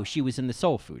 Oh, she was in the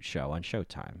Soul Food show on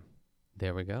Showtime.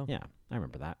 There we go. Yeah, I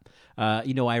remember that. I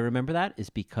remember that is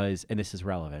because, and this is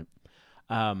relevant,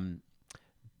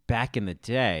 back in the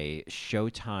day,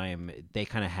 Showtime, they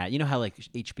kind of had, how like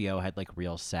HBO had like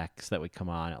Real Sex that would come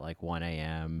on at like 1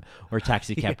 a.m. or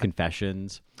Taxi Cab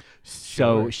Confessions.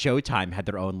 So Showtime had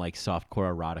their own like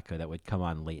softcore erotica that would come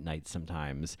on late nights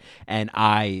sometimes. And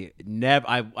I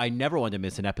never wanted to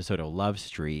miss an episode of Love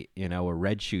Street, or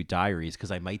Red Shoe Diaries,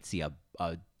 because I might see a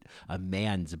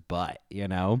man's butt,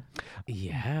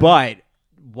 Yeah. But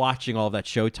watching all of that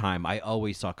Showtime, I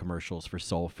always saw commercials for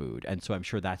Soul Food. And so I'm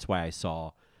sure that's why I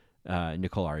saw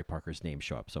Nicole Ari Parker's name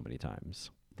show up so many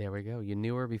times. There we go. You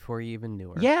knew her before you even knew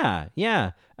her.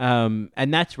 Yeah.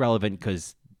 And that's relevant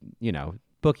because,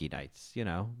 bookie nights,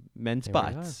 men's there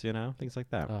butts, things like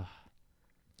that.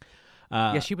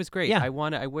 Yeah, she was great. Yeah.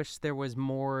 I wish there was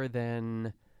more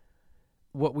than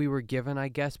what we were given, I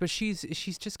guess, but she's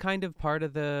just kind of part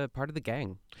of the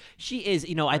gang. She is,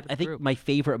 I think my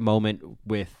favorite moment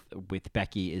with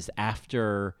Becky is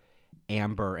after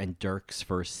Amber and Dirk's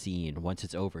first scene. Once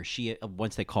it's over,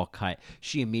 once they call cut,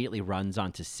 she immediately runs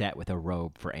onto set with a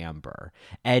robe for Amber,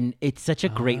 and it's such a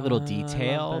great little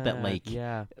detail that like,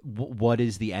 what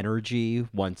is the energy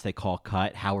once they call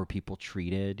cut? How are people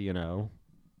treated?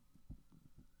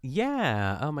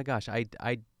 Yeah. Oh my gosh,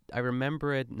 I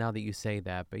remember it now that you say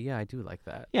that, but yeah, I do like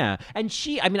that. Yeah, and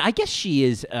I guess she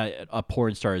is a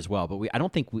porn star as well, but I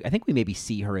think we maybe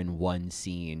see her in one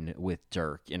scene with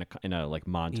Dirk in a like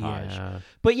montage. Yeah.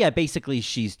 But yeah, basically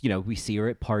she's, we see her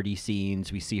at party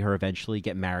scenes, we see her eventually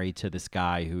get married to this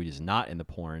guy who is not in the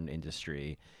porn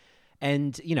industry.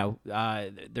 And, you know,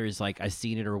 there's like a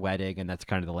scene at her wedding, and that's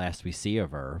kind of the last we see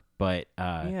of her. But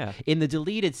in the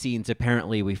deleted scenes,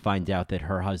 apparently we find out that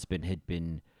her husband had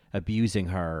been abusing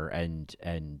her,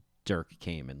 and Dirk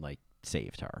came and like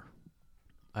saved her.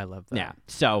 I love that. Yeah.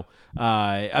 So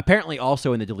apparently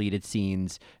also in the deleted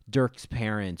scenes, Dirk's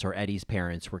parents or Eddie's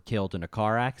parents were killed in a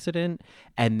car accident.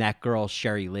 And that girl,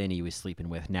 Sherry Lynn, he was sleeping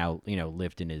with now, you know,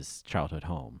 lived in his childhood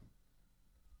home.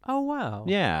 Oh, wow.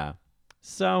 Yeah.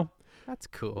 So that's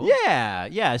cool. Yeah.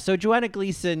 Yeah. So Joanna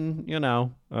Gleason, you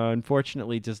know,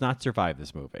 unfortunately does not survive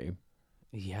this movie.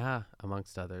 Yeah.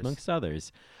 Amongst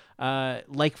others.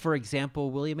 Like, for example,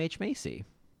 William H. Macy.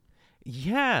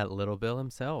 Yeah, Little Bill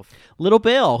himself. Little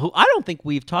Bill, who I don't think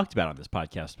we've talked about on this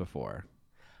podcast before.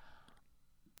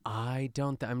 I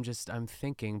don't. I'm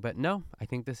thinking, but no, I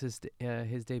think this is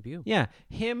his debut. Yeah,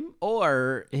 him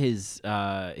or his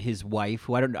wife,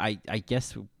 who I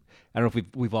guess I don't know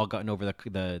if we've all gotten over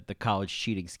the college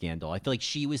cheating scandal. I feel like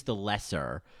she was the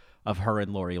lesser of her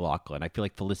and Lori Loughlin. I feel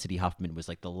like Felicity Huffman was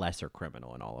like the lesser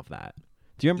criminal in all of that.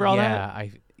 Do you remember all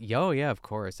that? Yeah, of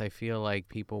course. I feel like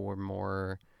people were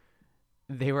more.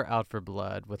 They were out for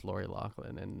blood with Lori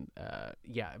Loughlin, and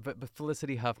but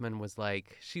Felicity Huffman was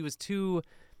like, she was too.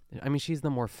 I mean, she's the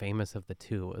more famous of the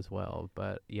two as well.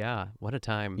 But yeah, what a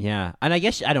time. Yeah, and I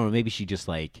guess I don't know. Maybe she just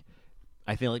like,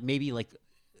 I feel like maybe like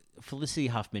Felicity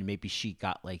Huffman. Maybe she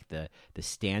got like the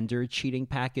standard cheating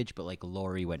package, but like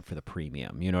Lori went for the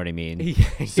premium. You know what I mean?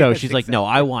 So she's like, no,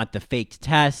 I want the faked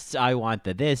tests. I want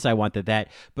the this. I want the that.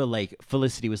 But like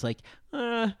Felicity was like,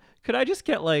 could I just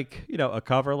get like, you know, a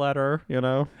cover letter, you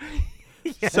know?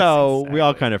 Yes, so exactly. we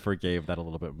all kind of forgave that a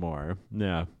little bit more.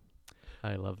 Yeah.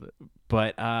 I love it.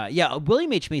 But yeah,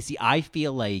 William H. Macy, I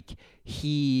feel like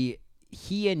he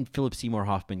and Philip Seymour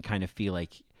Hoffman kind of feel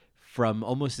like from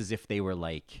almost as if they were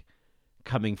like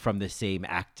coming from the same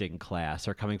acting class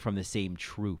or coming from the same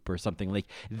troupe or something. Like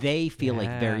they feel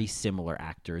like very similar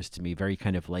actors to me, very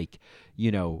kind of like,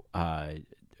 you know,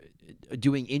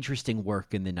 doing interesting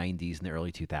work in the 90s and the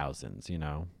early 2000s, you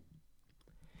know?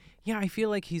 Yeah, I feel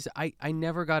like I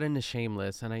never got into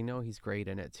Shameless, and I know he's great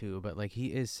in it too, but like he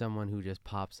is someone who just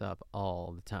pops up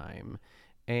all the time.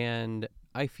 And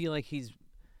I feel like he's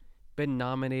been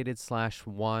nominated /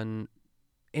 won,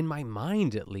 in my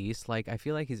mind at least. Like I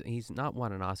feel like he's not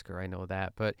won an Oscar, I know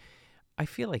that, but I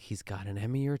feel like he's got an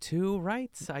Emmy or two, right?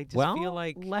 I just feel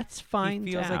like let's find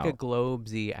he feels out. like a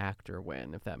Globesy actor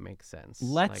win, if that makes sense.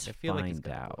 Let's I feel find like he's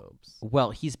got out. Globes.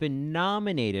 Well, he's been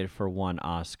nominated for one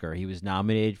Oscar. He was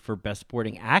nominated for Best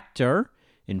Supporting Actor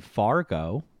in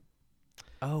Fargo.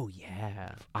 Oh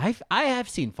yeah, I have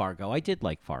seen Fargo. I did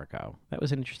like Fargo. That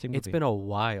was an interesting movie. It's been a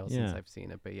while since I've seen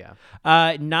it, but yeah.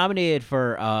 Nominated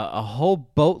for a whole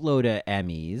boatload of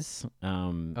Emmys.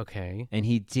 Okay. And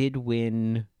he did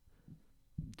win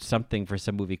something for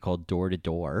some movie called Door to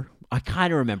Door. I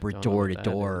kind of remember Door to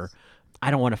Door.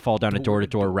 I don't want to fall down a door to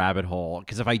door rabbit hole,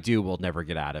 because if I do, we'll never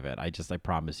get out of it. I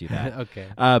promise you that. Okay.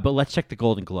 But let's check the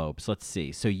Golden Globes. Let's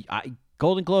see. So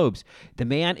Golden Globes, the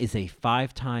man is a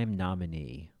 5-time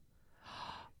nominee.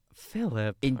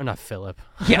 Philip. Not Philip.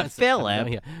 Yeah, Philip.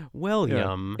 Yeah.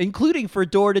 William. Yeah. Including for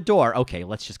Door to Door. Okay,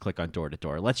 let's just click on Door to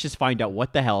Door. Let's just find out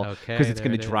what the hell, because it's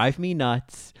going to drive me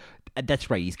nuts. That's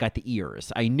right. He's got the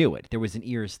ears. I knew it. There was an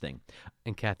ears thing.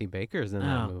 And Kathy Baker's in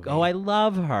that movie. Oh, I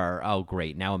love her. Oh,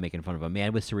 great. Now I'm making fun of a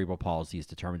man with cerebral palsy is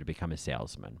determined to become a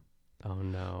salesman. Oh,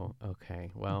 no. Okay.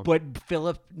 Well. But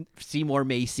Philip Seymour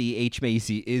Macy, H.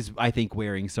 Macy, is, I think,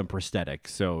 wearing some prosthetics.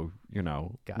 So, you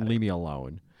know, leave me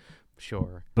alone.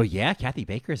 Sure. But yeah, Kathy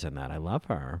Baker's in that. I love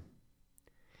her.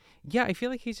 Yeah, I feel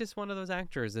like he's just one of those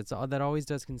actors that always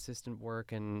does consistent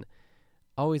work, and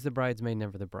always the bridesmaid,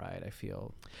 never the bride, I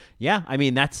feel. Yeah, I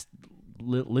mean, that's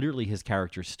literally his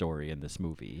character story in this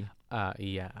movie.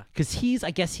 Yeah. Because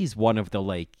he's one of the,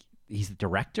 like, he's the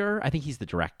director. I think he's the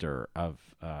director of,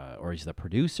 or he's the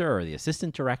producer or the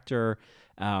assistant director.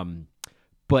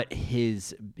 But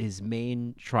his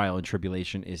main trial and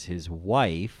tribulation is his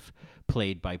wife,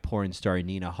 played by porn star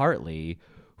Nina Hartley,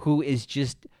 who is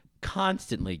just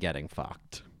constantly getting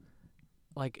fucked.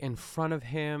 Like in front of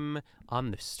him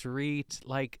on the street,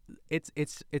 like it's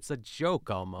a joke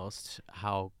almost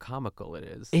how comical it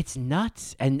is. It's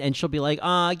nuts, and she'll be like,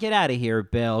 get out of here,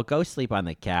 Bill. Go sleep on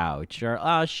the couch,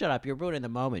 or shut up, you're ruining the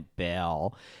moment,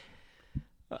 Bill.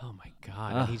 Oh my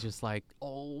God! And he's just like,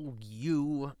 oh,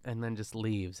 you, and then just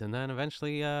leaves, and then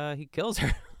eventually he kills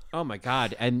her. Oh my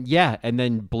God! And yeah, and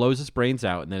then blows his brains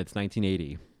out, and then it's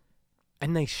 1980.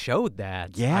 And they showed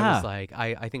that. Yeah. I was like,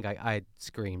 I think I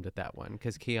screamed at that one,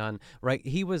 because Keon, right,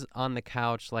 he was on the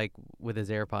couch like with his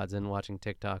AirPods in watching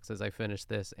TikToks as I finished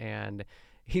this, and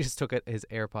he just took his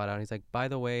AirPod out and he's like, by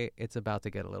the way, it's about to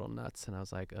get a little nuts. And I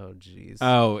was like, oh, geez.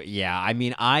 Oh, yeah. I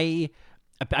mean, I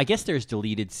guess there's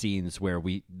deleted scenes where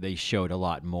they showed a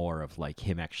lot more of like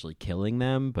him actually killing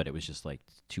them, but it was just like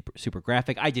super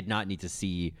graphic. I did not need to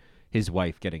see his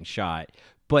wife getting shot.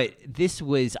 But this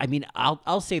was, I mean,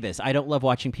 I'll say this. I don't love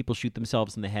watching people shoot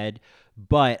themselves in the head,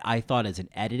 but I thought as an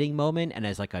editing moment and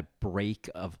as like a break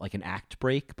of like an act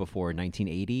break before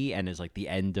 1980 and as like the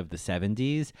end of the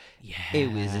 70s,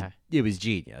 it was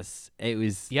genius. It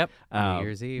was New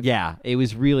Year's Eve. Yeah, it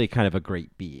was really kind of a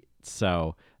great beat.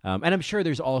 So, and I'm sure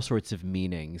there's all sorts of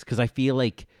meanings because I feel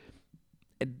like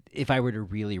if I were to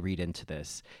really read into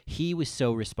this, he was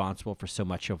so responsible for so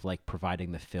much of like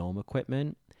providing the film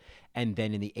equipment. And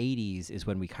then in the 80s is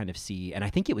when we kind of see, and I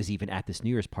think it was even at this New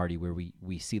Year's party where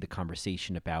we see the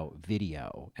conversation about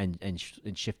video and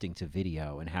shifting to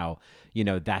video and how, you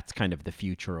know, that's kind of the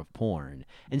future of porn.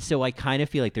 And so I kind of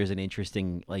feel like there's an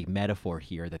interesting like metaphor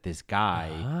here that this guy,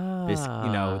 this,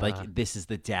 you know, like this is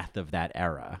the death of that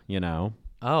era, you know?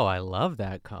 Oh, I love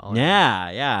that, Colin.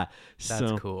 Yeah.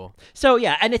 That's cool. So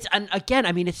yeah, and again,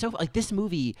 I mean, it's so like this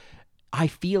movie, I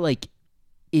feel like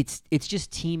it's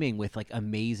just teeming with like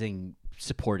amazing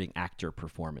supporting actor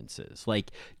performances,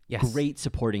 like great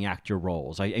supporting actor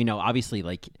roles. You know, obviously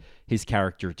like his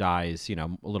character dies, you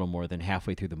know, a little more than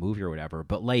halfway through the movie or whatever,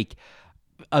 but like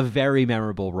a very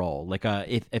memorable role. Like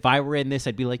if I were in this,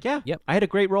 I'd be like, I had a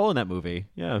great role in that movie.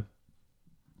 Yeah.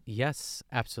 Yes,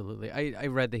 absolutely. I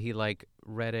read that he like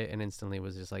read it and instantly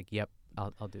was just like, yep,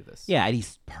 I'll do this. Yeah, and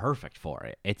he's perfect for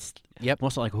it. It's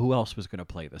also like who else was going to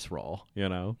play this role, you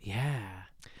know? Yeah.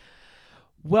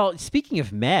 Well, speaking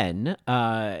of men,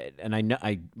 and I know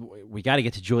we got to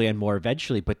get to Julianne Moore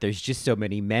eventually, but there's just so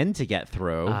many men to get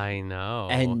through. I know.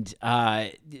 And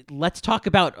let's talk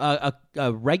about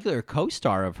a regular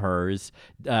co-star of hers,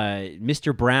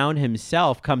 Mr. Brown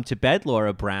himself, come to bed,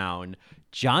 Laura Brown,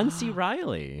 John C.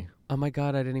 Reilly. Oh my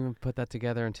God, I didn't even put that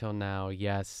together until now.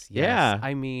 Yes. Yeah.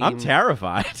 I mean, I'm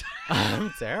terrified.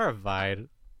 I'm terrified.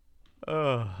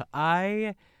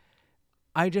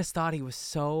 I just thought he was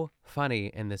so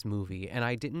funny in this movie, and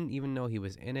I didn't even know he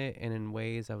was in it. And in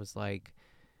ways, I was like,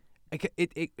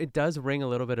 it does ring a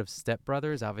little bit of Step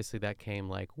Brothers. Obviously, that came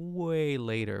like way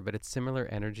later, but it's similar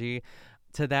energy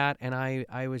to that, and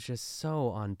I was just so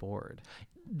on board.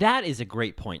 That is a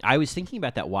great point. I was thinking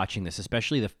about that watching this,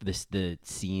 especially the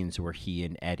scenes where he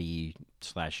and Eddie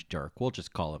 / Dirk, we'll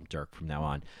just call him Dirk from now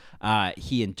on,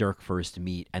 he and Dirk first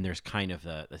meet, and there's kind of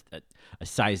a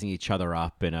sizing each other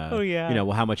up and you know,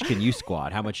 well, how much can you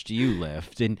squat? How much do you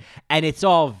lift? And it's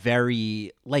all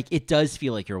very, like, it does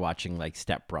feel like you're watching, like,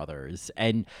 Step Brothers.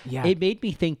 And it made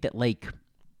me think that, like,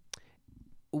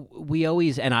 we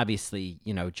always, and obviously,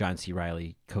 you know, John C.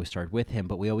 Reilly co-starred with him,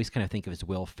 but we always kind of think of as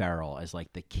Will Ferrell as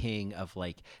like the king of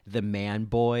like the man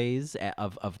boys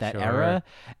of that era.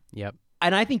 Yep.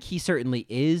 And I think he certainly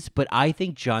is, but I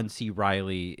think John C.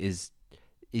 Reilly is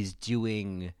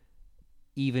doing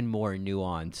even more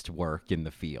nuanced work in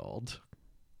the field.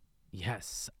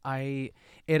 Yes.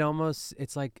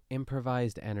 It's like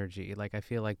improvised energy. Like I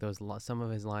feel like some of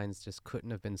his lines just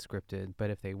couldn't have been scripted, but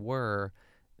if they were,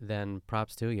 then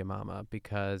props to you, mama,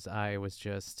 because I was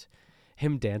just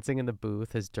him dancing in the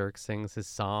booth as Dirk sings his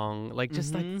song, like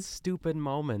just like stupid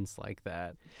moments like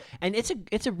that. And it's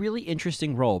a really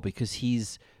interesting role because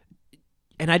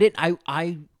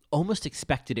I almost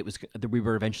expected that we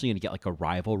were eventually going to get like a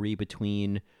rivalry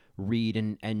between Reed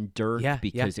and Dirk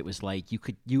because it was like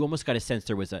you almost got a sense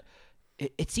there was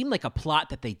it seemed like a plot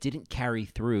that they didn't carry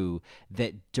through,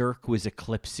 that Dirk was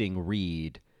eclipsing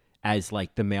Reed as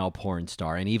like the male porn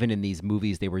star. And even in these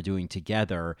movies they were doing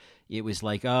together, it was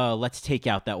like, oh, let's take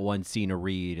out that one scene of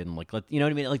Reed and like, you know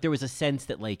what I mean? Like there was a sense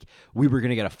that like we were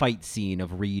going to get a fight scene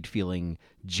of Reed feeling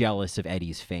jealous of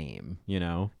Eddie's fame, you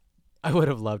know? I would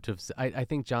have loved to have, I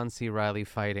think John C. Reilly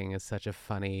fighting is such a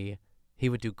funny, he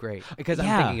would do great. Because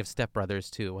I'm thinking of Step Brothers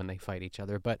too when they fight each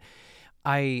other. But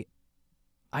I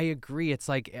agree. It's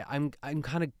like, I'm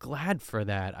kind of glad for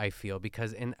that, I feel,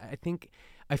 because, and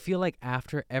I feel like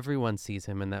after everyone sees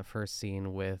him in that first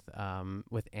scene with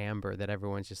Amber, that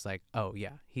everyone's just like, oh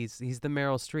yeah, he's the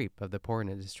Meryl Streep of the porn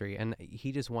industry, and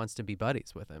he just wants to be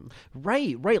buddies with him.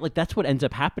 Right. Like that's what ends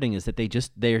up happening is that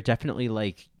they're definitely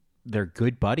like, they're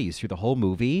good buddies through the whole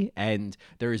movie, and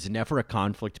there is never a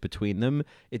conflict between them.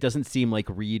 It doesn't seem like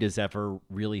Reed is ever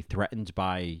really threatened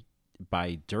by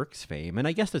Dirk's fame, and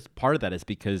I guess that's part of that is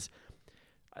because,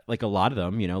 like a lot of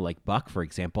them, you know, like Buck, for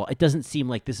example, it doesn't seem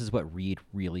like this is what Reed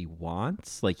really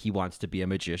wants. Like he wants to be a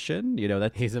magician, you know,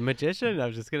 he's a magician. I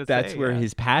was just going to say that's where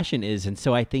his passion is. And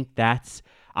so I think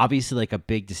obviously like a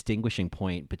big distinguishing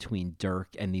point between Dirk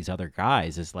and these other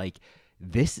guys is like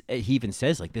this. He even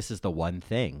says like this is the one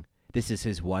thing. This is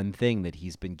his one thing that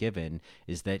he's been given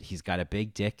is that he's got a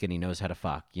big dick and he knows how to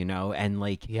fuck, you know, and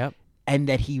like and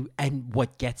that and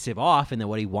what gets him off and then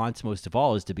what he wants most of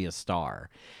all is to be a star,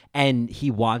 and he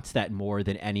wants that more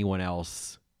than anyone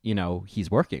else, you know,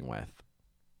 he's working with.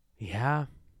 Yeah.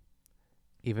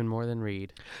 Even more than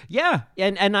Reed. Yeah.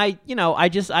 And I, you know,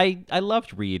 I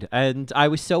loved Reed. And I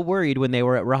was so worried when they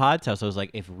were at Rahad's house. I was like,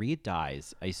 if Reed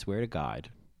dies, I swear to God.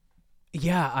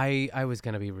 Yeah, I was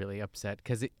going to be really upset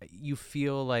because you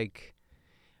feel like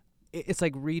it's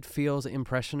like Reed feels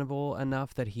impressionable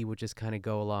enough that he would just kind of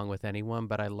go along with anyone.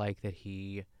 But I like that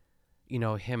he, you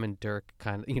know, him and Dirk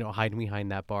kind of, you know, hiding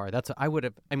behind that bar. That's what I would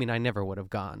have. I mean, I never would have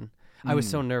gone. I was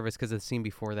so nervous because the scene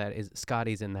before that is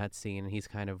Scotty's in that scene and he's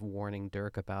kind of warning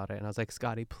Dirk about it. And I was like,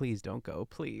 Scotty, please don't go,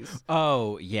 please.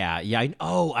 Oh, yeah. I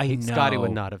know. Scotty would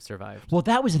not have survived. Well,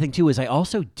 that was the thing, too, is I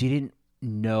also didn't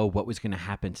know what was going to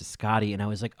happen to Scotty. And I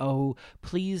was like, oh,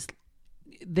 please.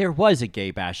 There was a gay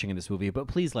bashing in this movie, but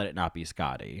please let it not be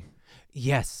Scotty.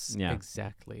 Yes, yeah.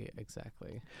 Exactly.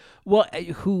 Well,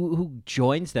 who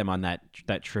joins them on that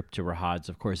trip to Rahad's,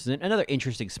 of course, is another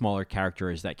interesting smaller character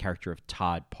is that character of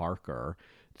Todd Parker,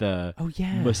 the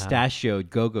mustachioed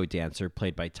go-go dancer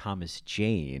played by Thomas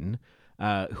Jane,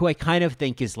 who I kind of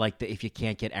think is like if you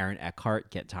can't get Aaron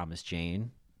Eckhart, get Thomas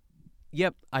Jane.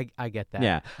 Yep, I get that.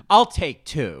 Yeah, I'll take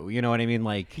two. You know what I mean?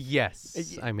 Like,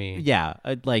 yes, I mean, yeah,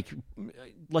 like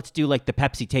let's do like the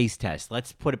Pepsi taste test.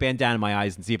 Let's put a bandana in my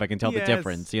eyes and see if I can tell the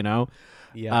difference. You know?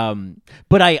 Yeah.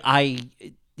 But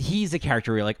he's a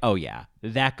character where you're like, oh yeah,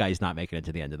 that guy's not making it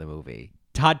to the end of the movie.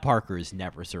 Todd Parker's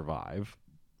never survive.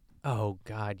 Oh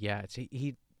God, yeah.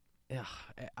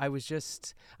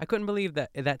 I couldn't believe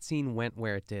that scene went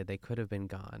where it did. They could have been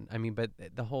gone. I mean, but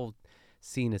the whole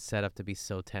scene is set up to be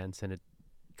so tense, and it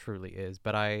truly is.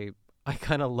 But I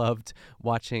kind of loved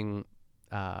watching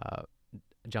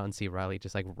John C. Reilly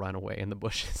just like run away in the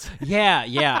bushes. Yeah.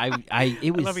 I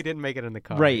love he didn't make it in the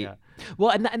car. Right. Yeah.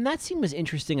 Well, and that scene was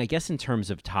interesting, I guess, in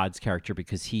terms of Todd's character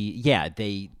because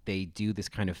they do this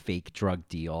kind of fake drug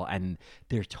deal and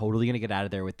they're totally gonna get out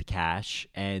of there with the cash,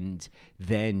 and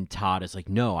then Todd is like,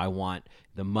 no, I want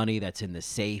the money that's in the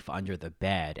safe under the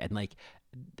bed, and like.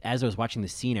 As I was watching the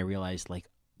scene, I realized, like,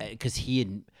 because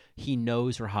he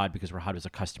knows Rahad because Rahad was a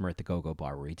customer at the Go-Go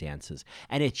Bar where he dances.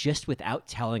 And it just, without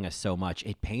telling us so much,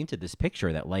 it painted this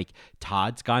picture that, like,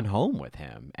 Todd's gone home with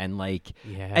him. And, like,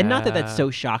 and not that that's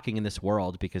so shocking in this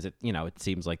world because, it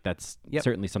seems like that's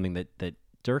certainly something that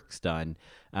Dirk's done.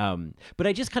 But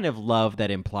I just kind of love that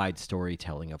implied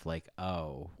storytelling of, like,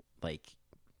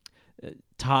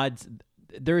 Todd's,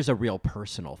 there's a real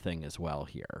personal thing as well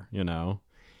here, you know?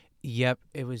 Yep,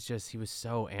 it was just he was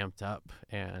so amped up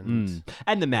and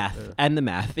the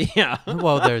math, yeah.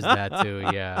 Well, there's that too,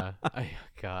 yeah.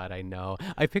 God, I know.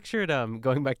 I pictured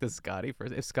going back to Scotty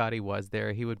first. If Scotty was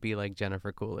there, he would be like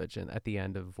Jennifer Coolidge at the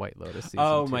end of White Lotus season 2.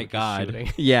 Oh my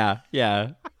God, yeah.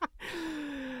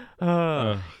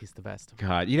 He's the best.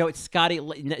 God, you know, it's Scotty.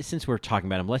 Since we're talking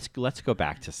about him, let's go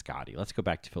back to Scotty. Let's go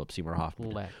back to Philip Seymour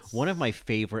Hoffman. One of my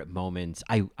favorite moments.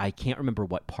 I can't remember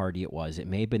what party it was. It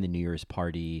may have been the New Year's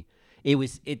party.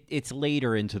 It's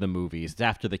later into the movies. It's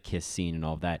after the kiss scene and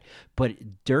all of that.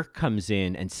 But Dirk comes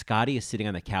in and Scotty is sitting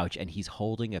on the couch and he's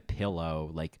holding a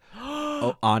pillow like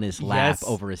on his lap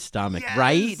over his stomach. Yes.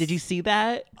 Right? Did you see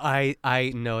that?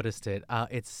 I noticed it.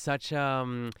 It's such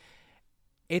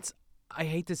it's. I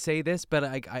hate to say this, but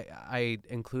I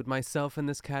include myself in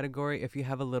this category. If you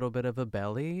have a little bit of a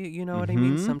belly, you know what I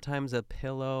mean? Sometimes a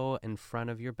pillow in front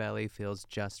of your belly feels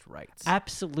just right.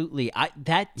 Absolutely.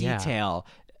 That detail,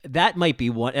 that might be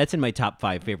one. That's in my top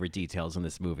 5 favorite details in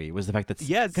this movie, was the fact that,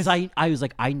 because I was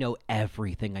like, I know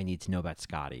everything I need to know about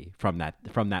Scotty from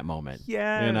that moment.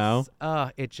 Yes. You know?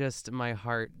 My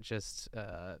heart just...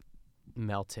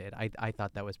 melted. I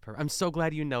thought that was perfect. I'm so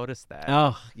glad you noticed that.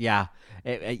 Oh yeah,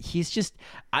 he's just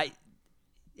I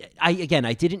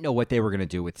didn't know what they were gonna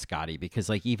do with Scotty because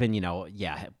like even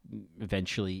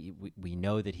eventually we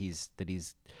know that he's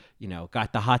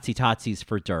got the hotsy totsies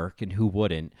for Dirk, and who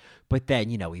wouldn't, but then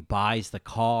he buys the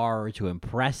car to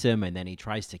impress him and then he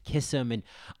tries to kiss him, and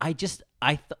I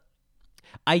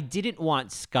didn't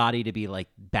want Scotty to be like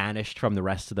banished from the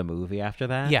rest of the movie after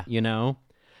that. Yeah.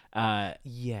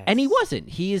 Yes. And he wasn't.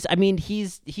 He's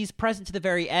present to the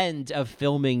very end of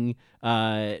filming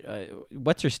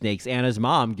what's her snake's Anna's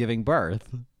mom giving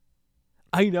birth.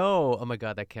 I know. Oh my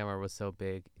God, that camera was so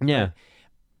big. Yeah.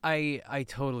 But I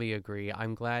totally agree.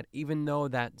 I'm glad, even though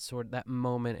that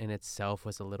moment in itself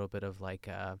was a little bit of like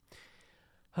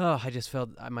I just felt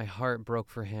my heart broke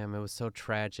for him. It was so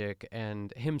tragic.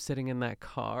 And him sitting in that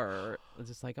car, was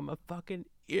just like, I'm a fucking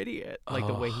idiot. Like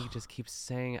the way he just keeps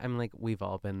saying, I'm like, we've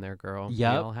all been there, girl.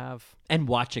 Yeah. We all have. And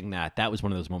watching that was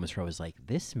one of those moments where I was like,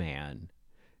 this man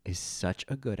is such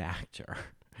a good actor.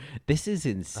 This is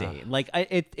insane. Like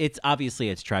it's obviously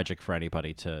it's tragic for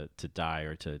anybody to die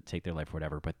or to take their life or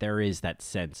whatever, but there is that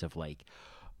sense of like,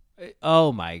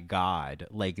 oh my God,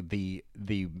 like the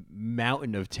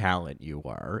mountain of talent you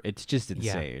are. It's just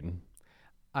insane.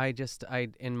 I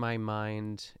in my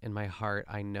mind, in my heart,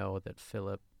 I know that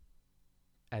Philip,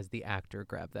 as the actor,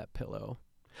 grabbed that pillow.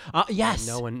 Yes.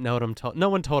 No one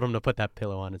told him to put that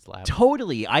pillow on his lap.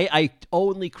 Totally. I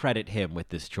only credit him with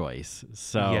this choice.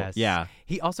 So yes. Yeah.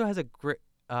 He also has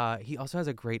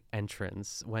a great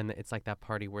entrance when it's like that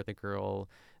party where the girl,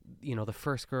 the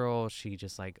first girl, she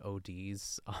just like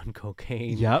ODs on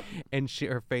cocaine. Yep. And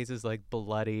her face is like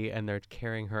bloody and they're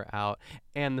carrying her out.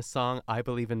 And the song I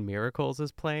Believe in Miracles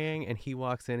is playing and he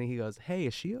walks in and he goes, "Hey,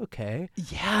 is she okay?"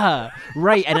 Yeah.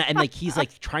 Right. And like he's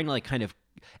like trying to like kind of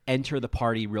enter the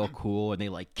party real cool and they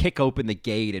like kick open the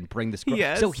gate and bring this girl.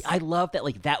 Yes. So I love that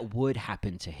like that would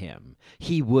happen to him.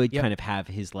 He would kind of have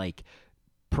his like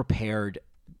prepared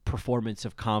performance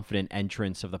of confident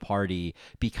entrance of the party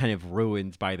be kind of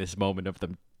ruined by this moment of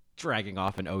them dragging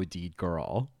off an OD'd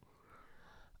girl.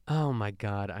 Oh my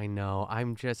God, I know. I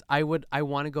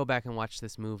want to go back and watch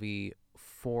this movie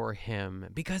for him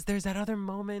because there's that other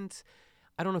moment.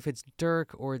 I don't know if it's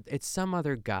Dirk or it's some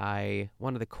other guy,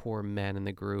 one of the core men in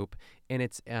the group, and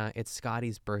it's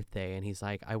Scotty's birthday, and he's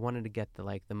like, I wanted to get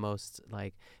the most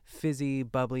like fizzy,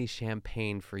 bubbly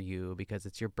champagne for you because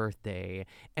it's your birthday,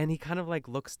 and he kind of like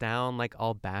looks down like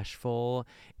all bashful.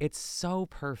 It's so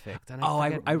perfect. And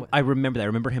I remember that. I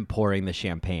remember him pouring the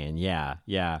champagne. Yeah.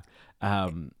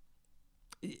 And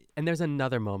there's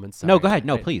another moment. Sorry, no, go ahead.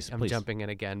 No, please. I'm jumping in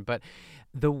again, but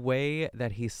the way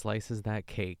that he slices that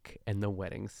cake in the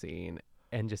wedding scene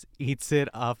and just eats it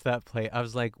off that plate, I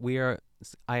was like,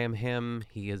 I am him,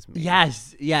 he is me.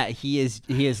 Yes, yeah, he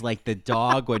is like the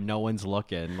dog when no one's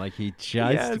looking. Like he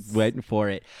just went for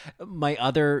it. My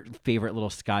other favorite little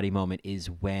Scotty moment is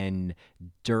when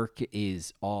Dirk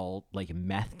is all like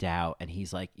methed out and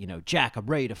he's like, Jack, I'm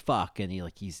ready to fuck, and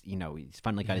he's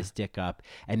finally got his dick up,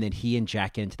 and then he and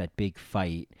Jack get into that big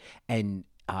fight, and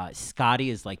Scotty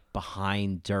is like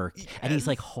behind Dirk and he's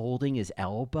like holding his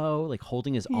elbow, like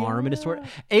holding his arm in his sword.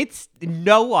 It's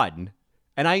no one.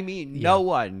 And I mean, no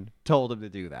one told him to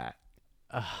do that.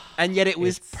 And yet it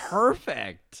was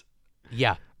perfect.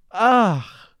 Yeah.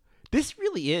 This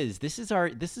really is. This is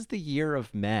the year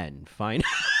of men. Fine.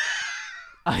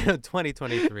 I know,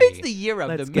 2023. It's the year of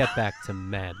Let's get back to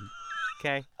men.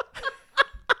 Okay.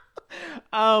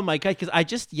 Oh my God. Because I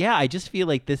just feel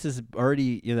like this is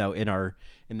already,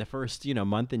 in the first,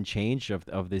 month and change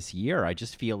of this year. I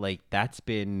just feel like that's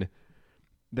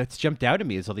jumped out at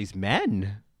me as all these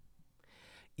men.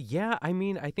 Yeah, I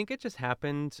mean, I think it just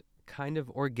happened kind of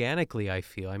organically, I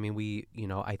feel. I mean,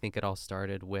 I think it all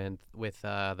started with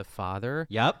The Father.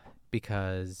 Yep.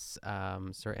 Because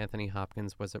Sir Anthony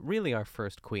Hopkins was really our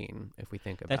first queen, if we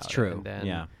think about it. That's true. And then,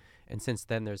 yeah. And since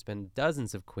then, there's been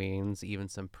dozens of queens, even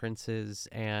some princes,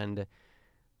 and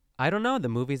I don't know, the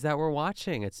movies that we're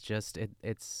watching, it's just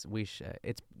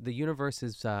the universe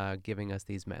is giving us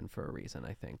these men for a reason,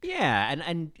 I think. Yeah,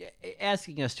 and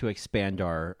asking us to expand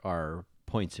our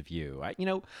points of view.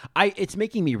 It's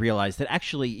making me realize that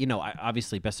actually,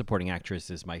 obviously Best Supporting Actress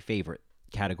is my favorite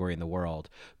category in the world,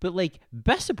 but like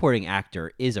Best Supporting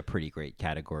Actor is a pretty great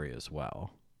category as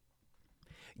well.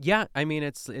 Yeah, I mean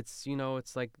it's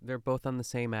like they're both on the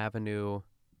same avenue,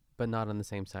 but not on the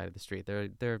same side of the street.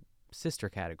 They're sister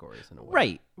categories in a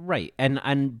way. Right.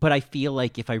 But I feel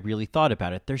like if I really thought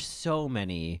about it, there's so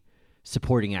many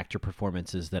supporting actor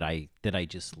performances that I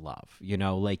just love.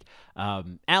 Like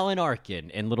Alan Arkin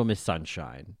in Little Miss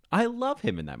Sunshine. I love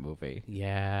him in that movie.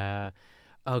 Yeah.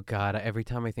 Oh God, every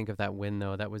time I think of that win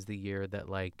though, that was the year that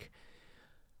like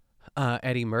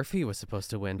Eddie Murphy was supposed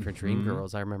to win for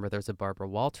Dreamgirls. I remember there's a Barbara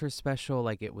Walters special,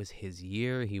 like it was his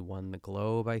year. He won the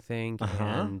Globe, I think.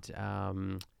 And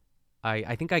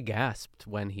I think I gasped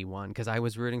when he won because I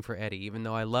was rooting for Eddie, even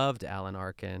though I loved Alan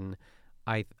Arkin.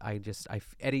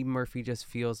 Eddie Murphy just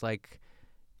feels like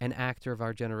an actor of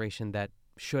our generation that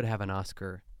should have an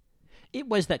Oscar. It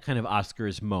was that kind of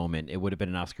Oscars moment. It would have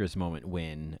been an Oscars moment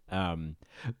win.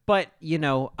 But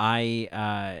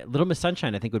Little Miss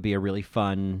Sunshine, I think, would be a really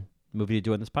fun movie to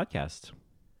do on this podcast.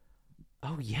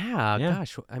 Oh yeah.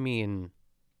 Gosh, I mean,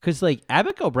 because like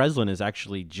Abigail Breslin is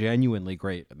actually genuinely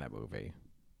great in that movie.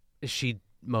 She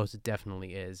most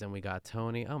definitely is, and we got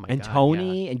Tony. Oh my God, and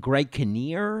Tony and Greg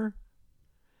Kinnear.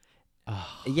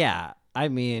 Yeah, I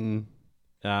mean,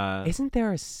 isn't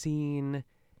there a scene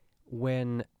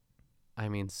when, I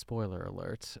mean, spoiler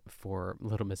alert for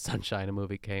Little Miss Sunshine, a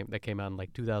movie that came out in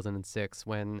like 2006,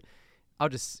 when I'll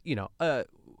just,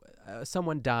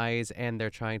 someone dies and they're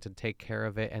trying to take care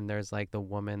of it, and there's like the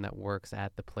woman that works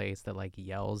at the place that like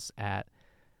yells at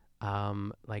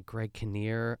like Greg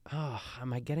Kinnear. Oh,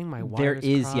 am I getting my wires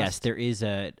crossed? Yes, there is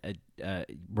a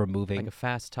removing, like a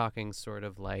fast talking sort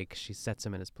of like she sets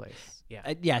him in his place.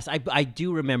 Yeah. Yes, I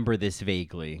do remember this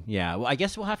vaguely. Yeah, well, I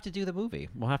guess we'll have to do the movie.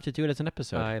 We'll have to do it as an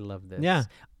episode. I love this. Yeah.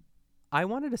 I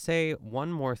wanted to say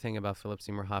one more thing about Philip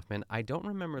Seymour Hoffman. I don't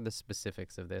remember the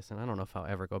specifics of this, and I don't know if I'll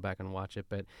ever go back and watch it,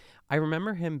 but I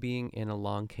remember him being in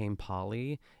Along Came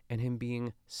Polly and him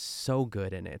being so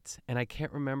good in it. And I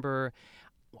can't remember.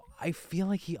 I feel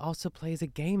like he also plays a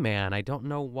gay man. I don't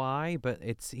know why, but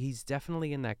he's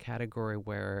definitely in that category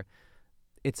where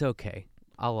it's okay.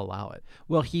 I'll allow it.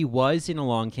 Well, he was in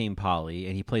Along Came Polly,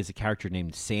 and he plays a character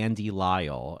named Sandy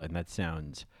Lyle, and that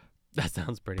sounds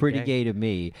pretty gay to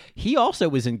me. He also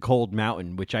was in Cold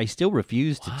Mountain, which I still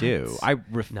refuse to do.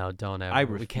 No, don't ever. I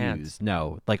refuse. We can't.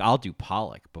 No, like I'll do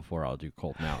Pollock before I'll do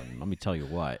Cold Mountain. Let me tell you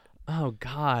what. Oh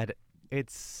God,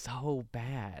 it's so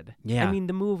bad. Yeah. I mean,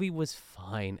 the movie was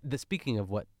fine. Speaking of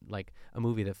what, like a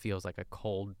movie that feels like a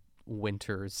cold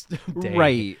winter's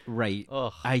day. Right.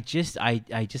 Ugh. I just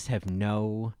have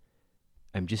no.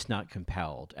 I'm just not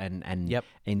compelled. And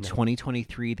in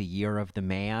 2023, the year of the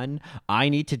man, I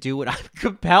need to do what I'm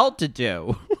compelled to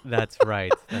do. That's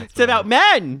right. It's about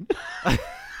men.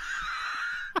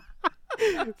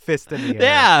 Fist in the air.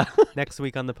 Yeah. Next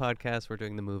week on the podcast, we're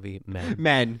doing the movie Men.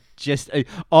 Men. Just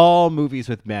all movies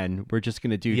with men. We're just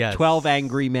going to do 12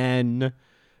 Angry Men,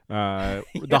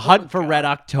 The Hunt for Red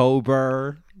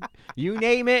October. You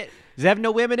name it. Does it have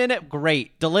no women in it?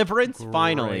 Great. Deliverance?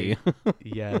 Finally.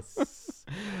 Yes.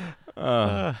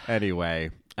 Anyway,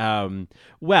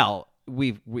 well,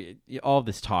 we all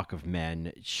this talk of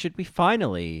men. Should we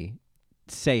finally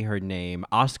say her name?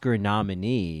 Oscar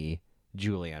nominee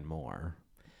Julianne Moore.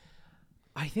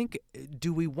 I think.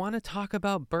 Do we want to talk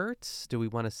about Burt? Do we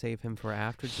want to save him for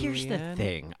after Julianne? Here's the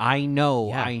thing. I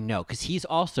know, because he's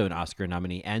also an Oscar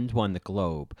nominee and won the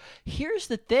Globe. Here's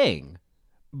the thing.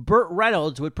 Burt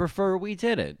Reynolds would prefer we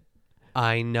didn't.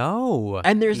 I know.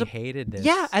 And he hated this.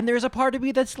 Yeah, and there's a part of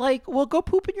me that's like, well, go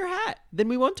poop in your hat. Then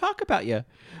we won't talk about you.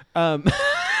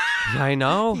 I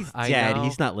know. He's dead.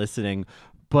 He's not listening.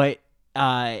 But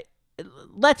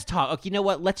let's talk. Okay, you know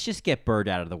what? Let's just get Burt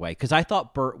out of the way, because I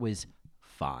thought Burt was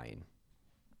fine.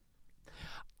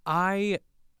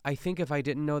 I think if I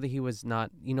didn't know that he was not,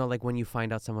 like when you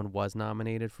find out someone was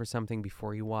nominated for something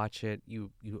before you watch it, you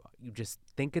just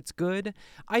think it's good.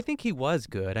 I think he was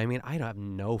good. I mean, I have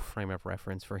no frame of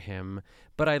reference for him,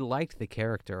 but I liked the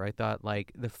character. I thought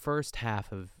like the first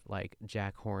half of like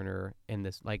Jack Horner in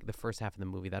this, like the first half of the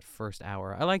movie, that first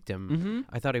hour, I liked him. Mm-hmm.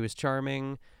 I thought he was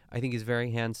charming. I think he's very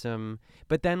handsome.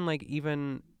 But then like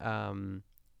even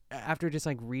after just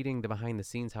like reading the behind the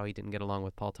scenes, how he didn't get along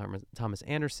with Paul Thomas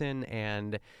Anderson,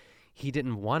 and he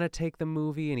didn't want to take the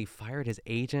movie, and he fired his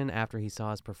agent after he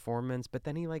saw his performance, but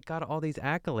then he like got all these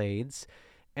accolades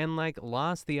and like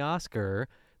lost the Oscar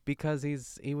because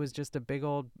he was just a big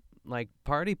old like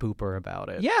party pooper about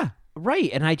it. Yeah, right.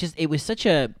 And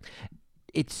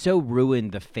it so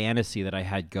ruined the fantasy that I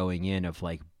had going in of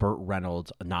like Burt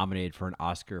Reynolds nominated for an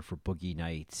Oscar for Boogie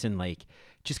Nights, and like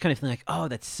just kind of feeling like, oh,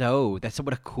 that's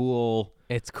what a cool.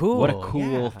 It's cool. What a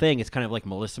cool thing. It's kind of like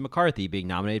Melissa McCarthy being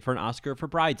nominated for an Oscar for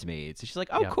Bridesmaids. She's like,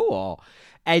 oh, cool.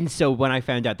 And so when I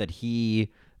found out that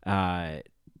he, I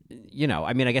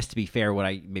mean, I guess to be fair,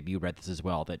 maybe you read this as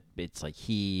well, that it's like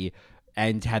he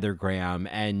and Heather Graham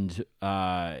and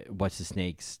what's his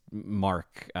name's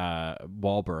Mark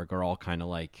Wahlberg are all kind of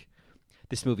like,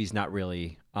 this movie's not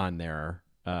really on their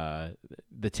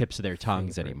the tips of their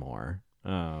tongues anymore.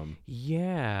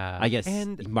 Yeah, I guess.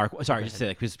 And Mark, sorry, just say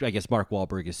that because I guess Mark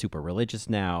Wahlberg is super religious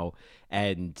now,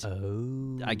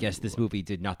 and I guess this movie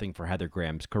did nothing for Heather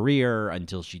Graham's career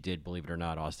until she did, believe it or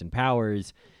not, Austin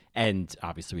Powers, and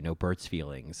obviously we know Burt's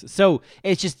feelings. So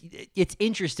it's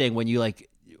interesting when you like.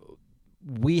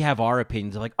 We have our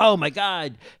opinions of like, oh my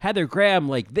God, Heather Graham,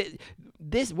 like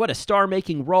this, what a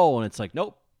star-making role, and it's like,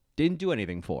 nope, didn't do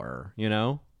anything for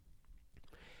her,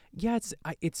 Yeah,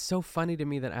 it's so funny to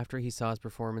me that after he saw his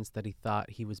performance that he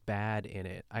thought he was bad in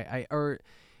it. I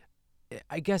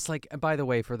guess, like, by the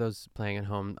way, for those playing at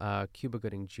home, Cuba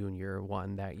Gooding Jr.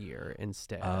 won that year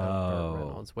instead of Burt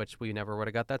Reynolds, which we never would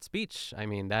have got that speech. I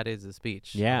mean, that is a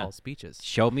speech. Yeah. Of all speeches.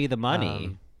 Show me the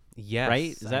money. Yes.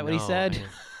 Right? Is that what he said?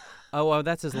 Oh, well,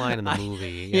 that's his line in the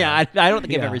movie. Yeah, I don't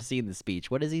think I've ever seen the speech.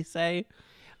 What does he say?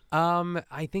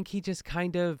 I think he just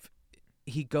kind of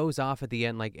he goes off at the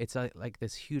end like it's like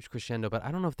this huge crescendo, but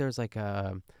I don't know if there's like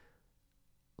a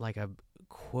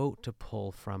quote to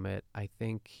pull from it. I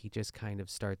think he just kind of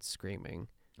starts screaming.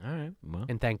 All right, well,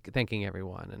 and thanking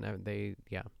everyone, and they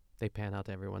pan out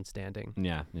to everyone standing.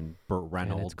 Yeah, and Burt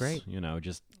Reynolds, and it's great.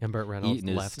 Just and Burt Reynolds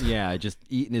left. Just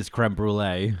eating his creme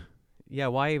brulee. Yeah,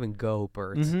 why even go,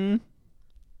 Burt? Mm-hmm.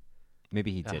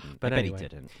 Maybe he didn't. But I bet anyway. he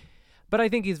didn't. But I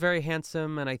think he's very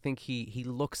handsome, and I think he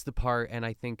looks the part, and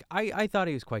I think I thought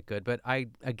he was quite good. But I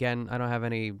don't have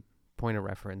any point of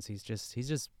reference. He's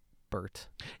just Burt.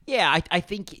 Yeah, I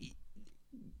think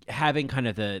having kind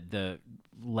of the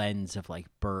lens of like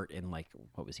Burt and like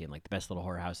what was he in like The Best Little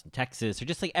Whorehouse in Texas, or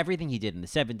just like everything he did in the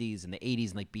 70s and the 80s,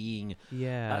 and like being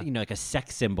like a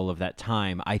sex symbol of that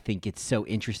time. I think it's so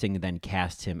interesting to then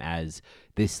cast him as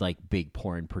this like big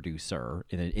porn producer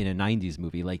in a 90s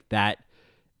movie. Like that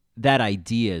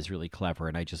idea is really clever,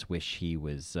 and I just wish he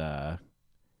was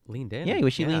leaned in. Yeah, I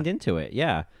wish he leaned into it.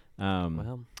 Yeah.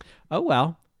 Well,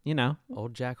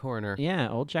 old Jack Horner. Yeah,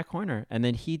 old Jack Horner. And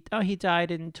then he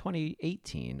died in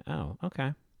 2018. Oh,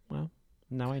 okay. Well,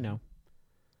 now I know.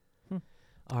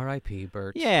 R.I.P.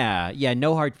 Burt. Yeah,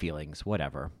 no hard feelings.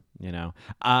 Whatever.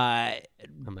 I'm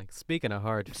like, speaking of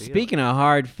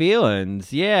hard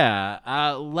feelings,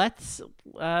 yeah. Let's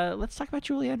talk about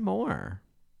Julianne Moore.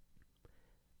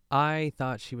 I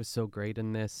thought she was so great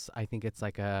in this. I think it's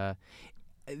like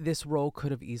this role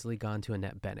could have easily gone to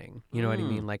Annette Bening. You know what I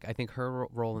mean? Like, I think her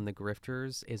role in The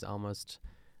Grifters is almost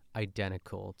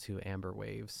identical to Amber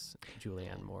Wave's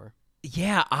Julianne Moore.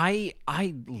 Yeah, I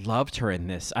loved her in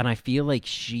this, and I feel like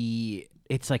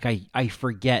it's like I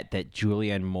forget that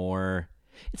Julianne Moore,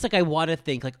 it's like I want to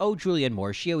think like, oh, Julianne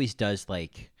Moore, she always does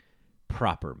like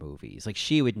proper movies. Like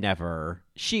she would never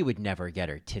get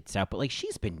her tits out, but like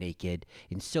she's been naked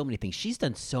in so many things. She's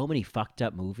done so many fucked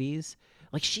up movies.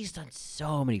 She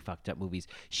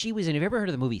was in, have you ever heard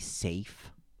of the movie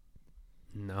Safe?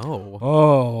 No.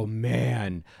 Oh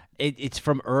man. It's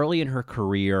from early in her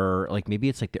career, like maybe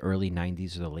it's like the early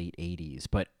 90s or the late 80s,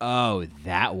 but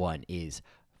that one is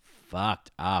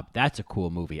fucked up. That's a cool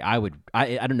movie. I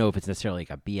don't know if it's necessarily like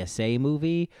a BSA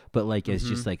movie, but like it's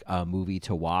just like a movie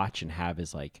to watch and have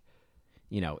as like,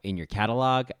 in your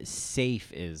catalog.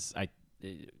 Safe is a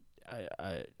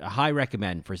high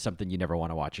recommend for something you never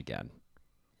want to watch again.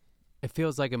 It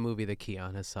feels like a movie that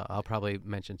Keon has saw. I'll probably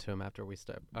mention to him after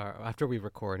we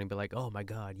record and be like, "Oh my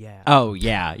god, yeah." Oh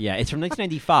yeah. It's from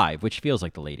 1995, which feels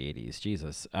like the late 80s.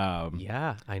 Jesus.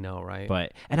 Yeah, I know,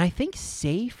 right? And I think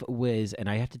Safe was, and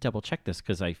I have to double check this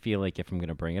because I feel like if I'm going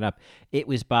to bring it up, it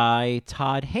was by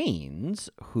Todd Haynes,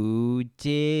 who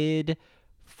did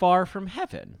Far From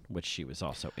Heaven, which she was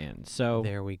also in. So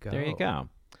there we go. There you go.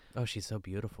 Oh, she's so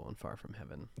beautiful in Far From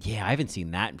Heaven. Yeah, I haven't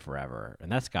seen that in forever,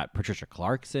 and that's got Patricia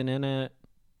Clarkson in it.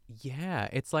 Yeah,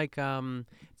 it's like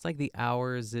The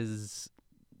Hours is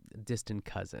distant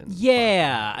cousin.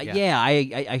 Yeah.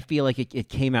 I feel like it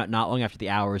came out not long after The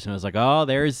Hours, and I was like, oh,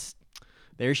 there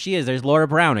she is. There's Laura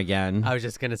Brown again. I was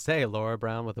just gonna say Laura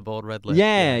Brown with a bold red lip.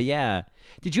 Yeah.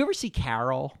 Did you ever see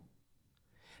Carol?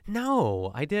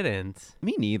 No, I didn't.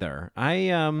 Me neither.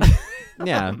 Yeah,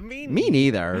 me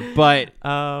neither. But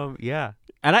yeah.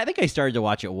 And I think I started to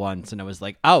watch it once, and I was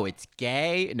like, "Oh, it's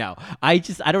gay." No, I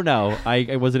don't know.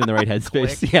 I wasn't in the right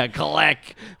headspace. Yeah,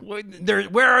 click.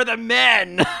 Where are the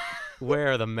men?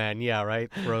 Where are the men? Yeah,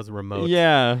 right. Throws remote.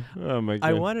 Yeah. Oh my god.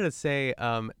 I wanted to say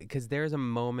because there's a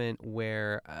moment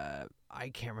where I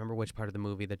can't remember which part of the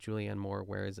movie that Julianne Moore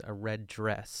wears a red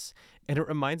dress. And it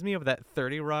reminds me of that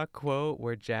 30 Rock quote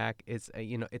where Jack is,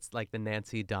 it's like the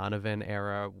Nancy Donovan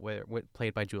era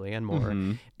played by Julianne Moore.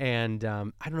 Mm-hmm. And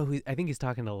I don't know I think he's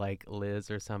talking to like Liz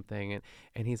or something.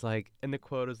 And he's like, and the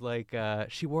quote is like,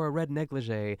 she wore a red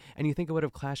negligee and you think it would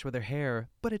have clashed with her hair,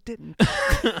 but it didn't.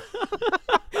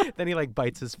 Then he like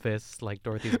bites his fists like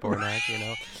Dorothy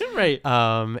Zbornak, Right.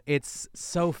 It's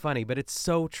so funny, but it's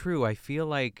so true. I feel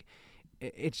like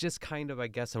it's just kind of, I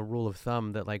guess, a rule of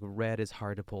thumb that like red is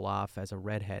hard to pull off as a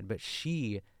redhead, but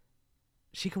she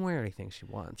can wear anything she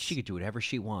wants. She could do whatever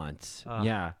she wants.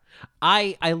 Yeah.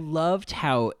 I loved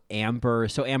how Amber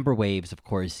Waves, of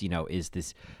course, is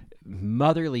this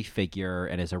motherly figure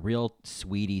and is a real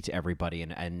sweetie to everybody,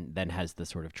 and then has this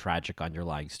sort of tragic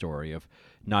underlying story of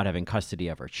not having custody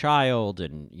of her child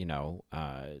and,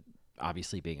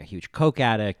 obviously being a huge coke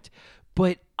addict.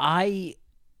 But I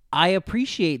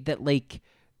appreciate that, like,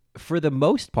 for the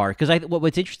most part, because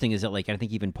what's interesting is that, like, I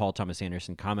think even Paul Thomas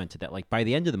Anderson commented that, like, by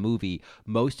the end of the movie,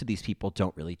 most of these people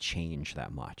don't really change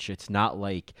that much. It's not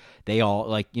like they all,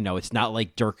 like, it's not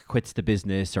like Dirk quits the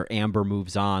business or Amber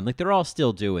moves on. Like, they're all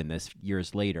still doing this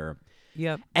years later.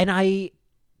 Yep. And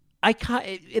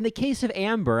in the case of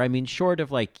Amber, I mean, short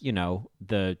of like,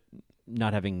 the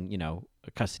not having,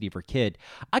 custody of her kid,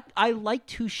 I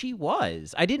liked who she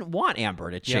was. I didn't want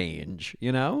Amber to change,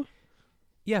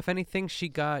 Yeah, if anything, she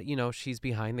got, she's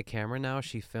behind the camera now.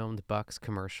 She filmed Buck's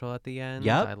commercial at the end.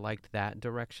 Yep. I liked that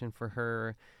direction for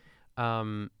her.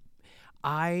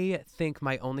 I think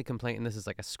my only complaint, and this is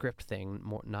like a script thing,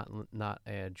 more not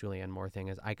a Julianne Moore thing,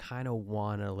 is I kind of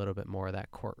want a little bit more of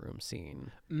that courtroom scene.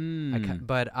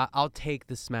 But I'll take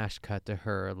the smash cut to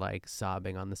her like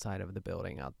sobbing on the side of the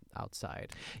building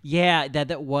outside. Yeah,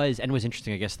 that was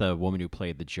interesting. I guess the woman who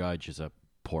played the judge is a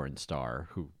porn star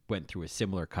who went through a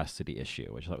similar custody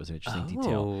issue, which I thought was an interesting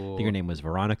detail. I think her name was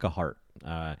Veronica Hart,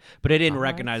 but I didn't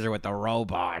recognize her with the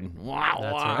robe on.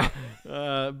 Wow, that's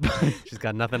right. She's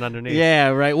got nothing underneath. Yeah,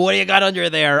 right. What do you got under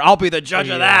there? I'll be the judge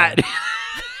of that.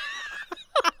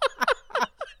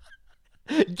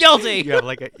 Guilty. You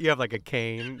have like a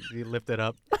cane. You lift it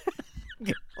up.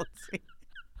 Guilty.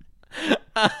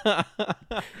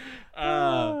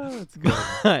 That's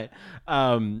good.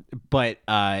 But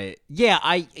I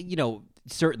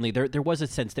certainly there was a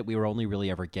sense that we were only really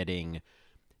ever getting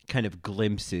kind of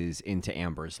glimpses into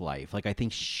Amber's life. Like I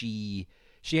think she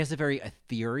has a very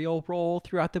ethereal role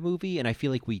throughout the movie, and I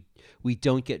feel like we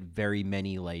don't get very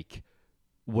many like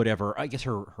whatever. I guess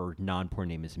her non-porn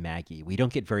name is Maggie. We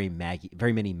don't get very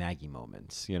many Maggie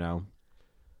moments,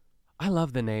 I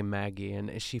love the name Maggie,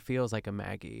 and she feels like a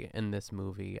Maggie in this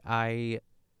movie. I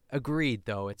agreed,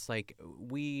 though. It's like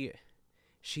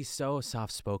she's so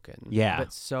soft-spoken. Yeah.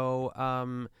 But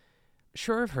so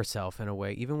sure of herself in a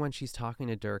way. Even when she's talking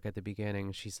to Dirk at the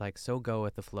beginning, she's like so go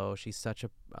with the flow. She's such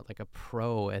a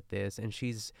pro at this. And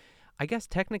she's, I guess,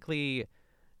 technically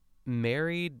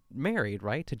married,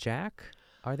 right, to Jack?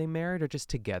 Are they married or just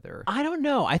together? I don't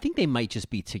know. I think they might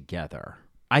just be together.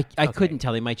 I couldn't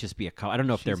tell. They might just be a couple. I don't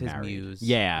know if they're married. Muse.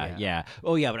 Yeah.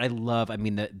 Oh yeah, but I love. I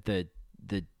mean the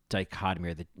dichotomy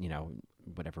or the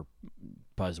whatever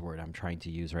buzzword I'm trying to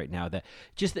use right now. That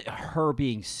her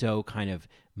being so kind of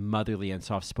motherly and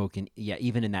soft spoken. Yeah,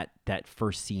 even in that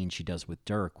first scene she does with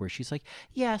Dirk, where she's like,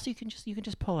 yeah, so you can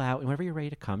just pull out, and whenever you're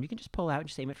ready to come, you can just pull out and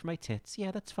just aim it for my tits.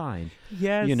 Yeah, that's fine.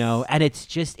 Yes. And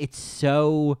it's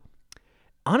so.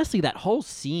 Honestly, that whole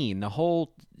scene, the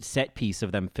whole set piece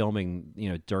of them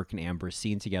filming, Dirk and Amber's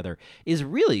scene together is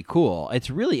really cool. It's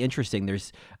really interesting.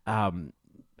 There's,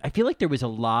 I feel like there's a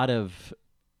lot of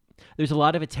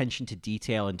attention to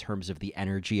detail in terms of the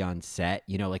energy on set,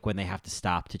 like when they have to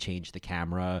stop to change the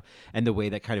camera and the way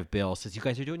that kind of Bill says, you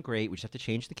guys are doing great. We just have to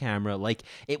change the camera. Like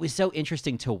it was so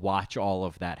interesting to watch all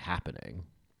of that happening.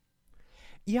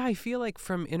 Yeah, I feel like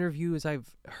from interviews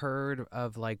I've heard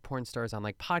of like porn stars on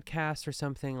like podcasts or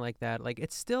something like that, like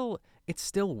it's still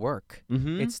work.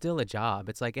 Mm-hmm. It's still a job.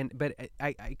 It's like, but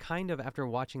I kind of, after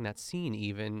watching that scene,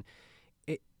 even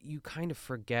you kind of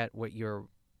forget what you're.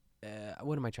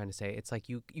 What am I trying to say? It's like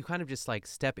you kind of just like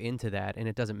step into that, and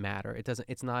it doesn't matter.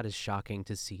 It's not as shocking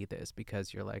to see this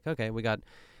because you're like, okay, we got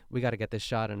to get this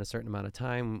shot in a certain amount of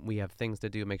time. We have things to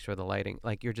do. Make sure the lighting.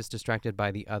 Like you're just distracted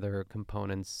by the other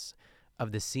components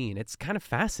of the scene. It's kind of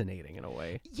fascinating in a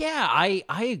way. Yeah, I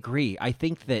agree. I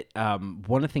think that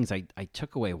one of the things I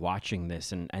took away watching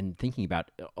this and thinking about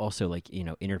also like,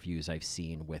 interviews I've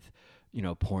seen with,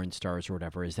 porn stars or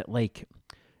whatever is that like,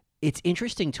 it's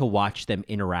interesting to watch them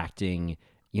interacting,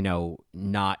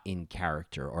 not in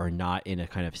character or not in a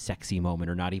kind of sexy moment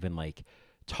or not even like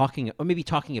talking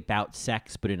about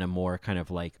sex, but in a more kind of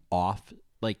like off,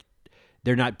 like,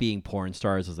 they're not being porn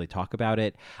stars as they talk about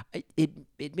it.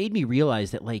 It made me realize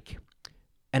that like,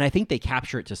 and I think they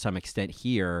capture it to some extent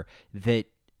here, that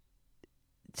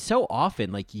so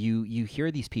often like you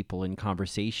hear these people in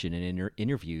conversation and in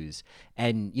interviews,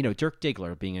 and Dirk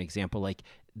Diggler being an example, like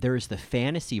there's the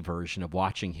fantasy version of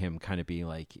watching him kind of be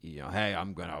like, hey,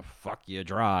 I'm gonna fuck you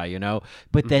dry,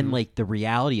 but then like the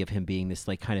reality of him being this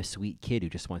like kind of sweet kid who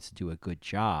just wants to do a good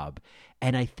job.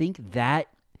 And I think that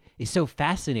is so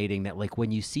fascinating that like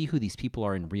when you see who these people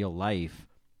are in real life,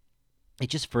 it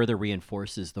just further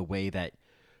reinforces the way that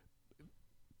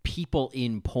people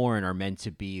in porn are meant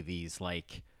to be these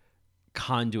like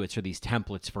conduits or these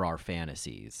templates for our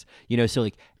fantasies. So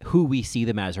like who we see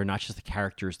them as are not just the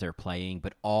characters they're playing,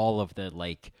 but all of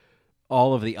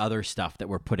the other stuff that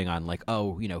we're putting on, like,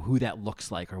 who that looks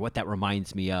like or what that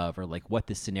reminds me of or like what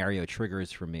this scenario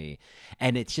triggers for me.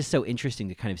 And it's just so interesting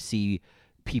to kind of see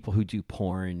people who do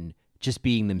porn just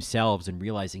being themselves and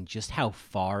realizing just how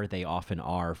far they often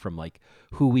are from like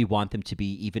who we want them to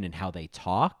be, even in how they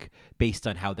talk, based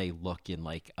on how they look in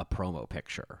like a promo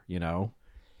picture,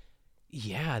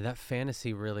 Yeah, that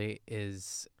fantasy really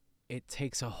is it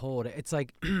takes a hold. It's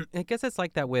like I guess it's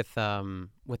like that with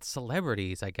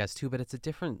celebrities, I guess too, but it's a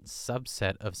different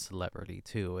subset of celebrity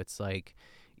too. It's like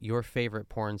your favorite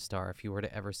porn star, if you were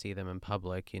to ever see them in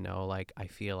public, you know, like I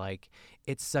feel like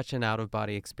it's such an out of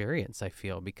body experience, I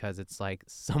feel, because it's like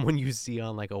someone you see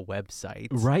on like a website.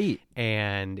 Right.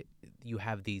 And you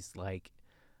have these like,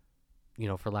 you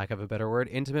know, for lack of a better word,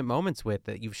 intimate moments with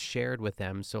that you've shared with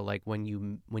them. So like when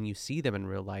you see them in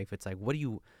real life, it's like, what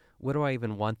do I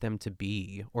even want them to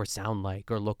be or sound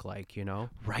like or look like, you know?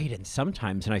 Right. And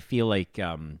sometimes, and I feel like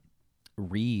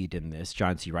Reed in this,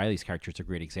 John C. Reilly's character is a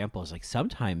great example, is like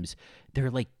sometimes they're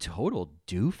like total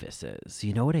doofuses.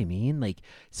 You know what I mean? Like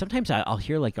sometimes I'll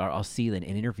hear like, I'll see an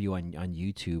interview on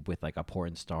YouTube with like a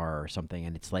porn star or something,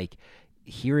 and it's like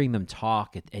hearing them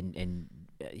talk and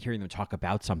hearing them talk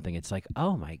about something, it's like,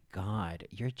 oh my God,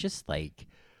 you're just like,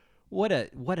 what a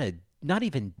not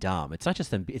even dumb. It's not just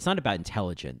them. It's not about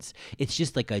intelligence. It's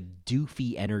just like a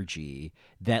doofy energy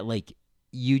that like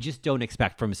you just don't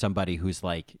expect from somebody who's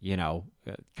like, you know,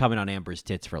 coming on Amber's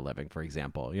tits for a living, for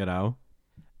example, you know?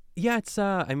 Yeah, it's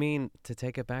I mean, to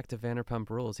take it back to Vanderpump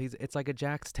Rules, it's like a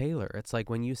Jax Taylor. It's like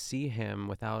when you see him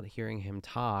without hearing him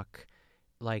talk,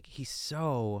 like he's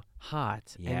so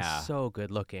hot and so good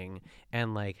looking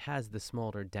and like has the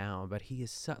smolder down, but he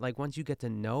is like once you get to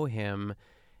know him,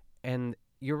 and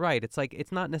you're right, it's like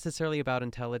it's not necessarily about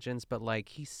intelligence, but like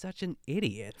he's such an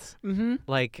idiot. Mm-hmm.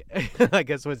 Like I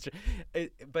guess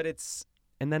but it's,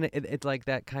 and then it like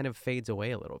that kind of fades away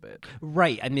a little bit.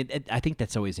 Right. I mean, I think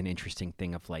that's always an interesting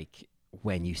thing of like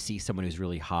when you see someone who's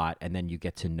really hot and then you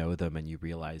get to know them and you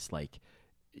realize like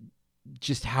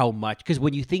just how much, because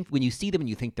when you see them and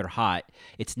you think they're hot,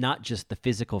 it's not just the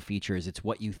physical features, it's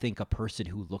what you think a person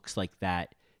who looks like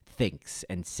that thinks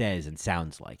and says and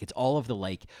sounds like. It's all of the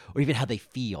like, or even how they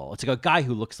feel. It's like a guy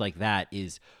who looks like that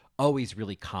is always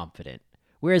really confident,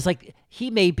 whereas like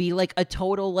he may be like a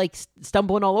total like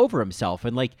stumbling all over himself,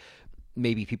 and like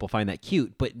maybe people find that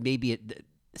cute, but maybe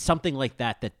something like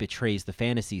that betrays the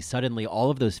fantasy. Suddenly all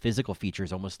of those physical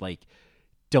features almost like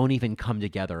don't even come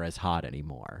together as hot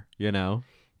anymore, you know?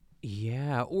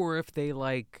 Yeah, or if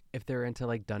they're into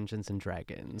like Dungeons and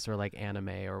Dragons or like anime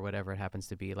or whatever it happens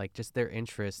to be, like just their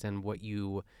interest and what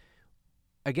you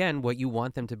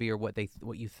want them to be, or what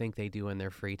you think they do in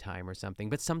their free time or something.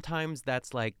 But sometimes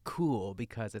that's like cool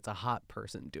because it's a hot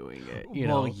person doing it, you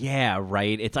know? Well, yeah,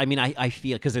 right. It's, I mean, I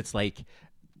feel, because it's like,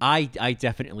 I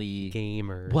definitely...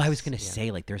 Gamers. Well, I was going to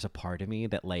say, like, there's a part of me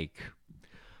that like...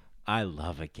 I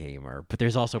love a gamer, but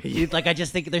there's also like, I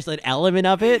just think there's an element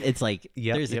of it. It's like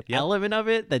there's an element of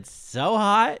it that's so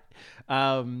hot.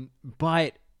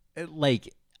 But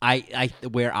like I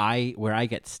where I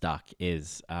get stuck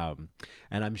is and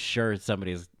I'm sure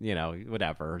somebody's, you know,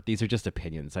 whatever. These are just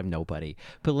opinions. I'm nobody.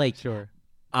 But like, sure.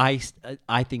 I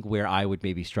think where I would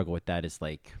maybe struggle with that is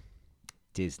like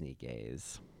Disney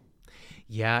gays.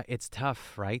 Yeah, it's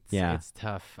tough, right? Yeah. It's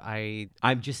tough.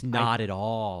 I'm just not at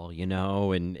all, you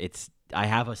know, and I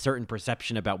have a certain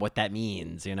perception about what that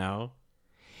means, you know?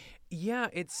 Yeah,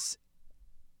 it's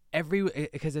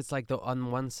because it's like on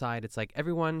one side, it's like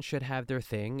everyone should have their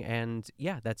thing, and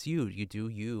yeah, that's you do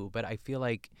you. But I feel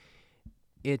like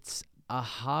it's a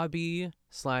hobby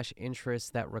 /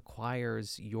 interest that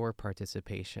requires your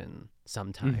participation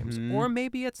sometimes, or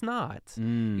maybe it's not.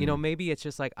 You know, maybe it's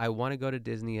just like, I want to go to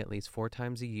Disney at least 4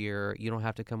 times a year. You don't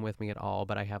have to come with me at all,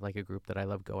 but I have like a group that I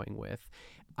love going with.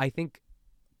 I think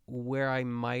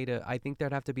I think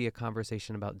there'd have to be a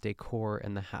conversation about decor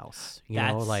in the house. You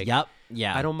know, like,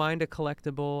 yeah. I don't mind a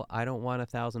collectible. I don't want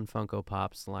 1,000 Funko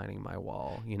Pops lining my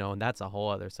wall, you know, and that's a whole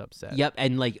other subset. Yep.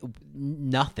 And like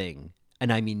nothing,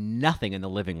 and I mean nothing in the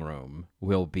living room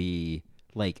will be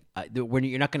like, when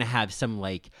you're not going to have some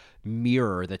like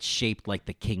mirror that's shaped like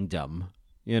the kingdom,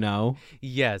 you know?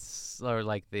 Yes, or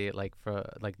like the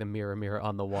mirror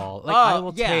on the wall. Like, I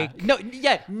will take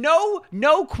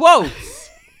no quotes.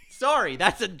 Sorry,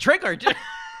 that's a trigger.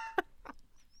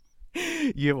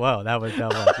 Whoa, that was. You're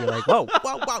like, whoa.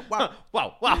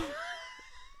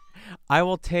 I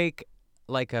will take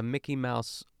like a Mickey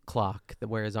Mouse clock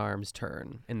where his arms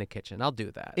turn in the kitchen. I'll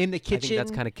do that. In the kitchen? I think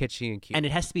that's kind of kitschy and cute. And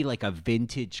it has to be like a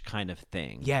vintage kind of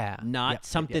thing. Yeah. Not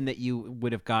something that you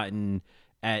would have gotten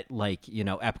at like, you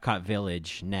know, Epcot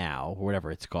Village now, or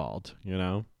whatever it's called, you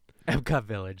know? Epcot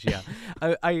Village, yeah.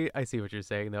 I see what you're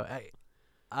saying, though.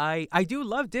 I do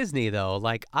love Disney, though.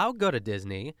 Like, I'll go to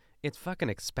Disney. It's fucking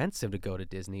expensive to go to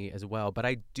Disney as well. But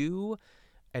I do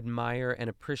admire and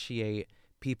appreciate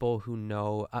people who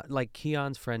know, like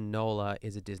Keon's friend Nola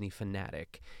is a Disney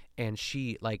fanatic. And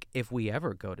she, like, if we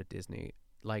ever go to Disney,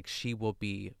 like, she will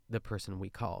be the person we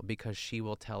call, because she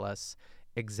will tell us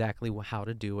exactly how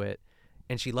to do it.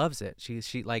 And she loves it.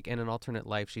 She like in an alternate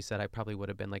life, she said I probably would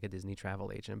have been like a Disney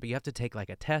travel agent, but you have to take like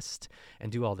a test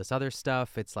and do all this other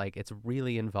stuff. It's like it's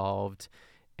really involved,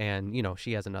 and you know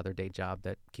she has another day job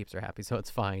that keeps her happy, so it's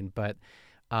fine. But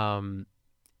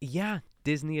yeah,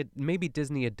 maybe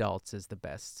Disney adults is the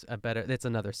best. Better. That's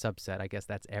another subset. I guess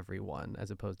that's everyone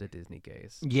as opposed to Disney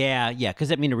gays. Yeah,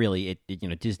 because I mean, really,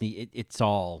 Disney. It's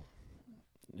all.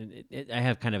 I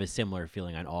have kind of a similar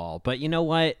feeling on all, but you know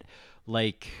what,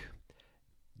 like.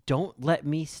 Don't let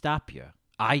me stop you.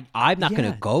 I'm not going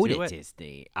to go to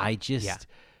Disney.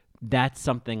 That's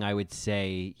something I would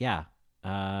say,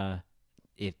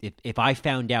 if I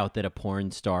found out that a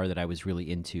porn star that I was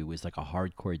really into was like a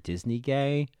hardcore Disney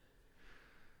gay,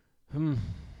 you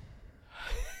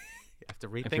have to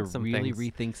rethink some really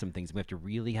things. rethink some things. We have to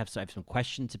really have some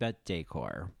questions about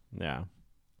decor. Yeah.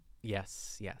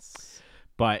 Yes.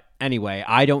 But anyway,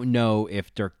 I don't know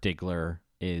if Dirk Diggler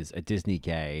is a Disney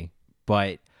gay,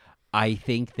 but I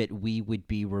think that we would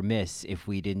be remiss if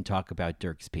we didn't talk about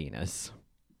Dirk's penis.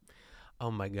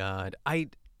 Oh my God. I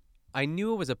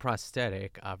knew it was a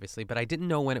prosthetic, obviously, but I didn't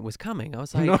know when it was coming. I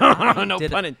was like, no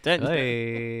pun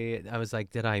intended. I was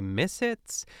like, did I miss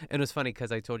it? And it was funny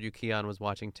because I told you Keon was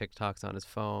watching TikToks on his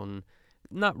phone,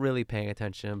 not really paying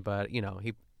attention, but you know,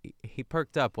 he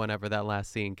perked up whenever that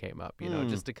last scene came up, you know,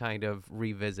 just to kind of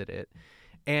revisit it.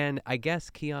 And I guess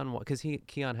Keon, because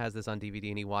Keon has this on DVD,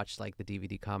 and he watched like the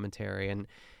DVD commentary, and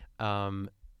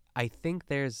I think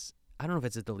I don't know if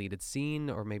it's a deleted scene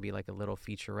or maybe like a little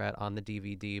featurette on the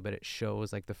DVD, but it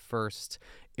shows like the first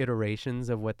iterations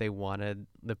of what they wanted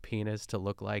the penis to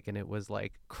look like, and it was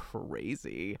like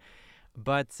crazy.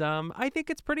 But I think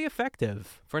it's pretty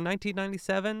effective for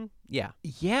 1997. Yeah.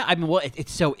 Yeah. I mean, well,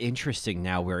 it's so interesting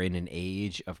now. We're in an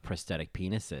age of prosthetic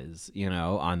penises, you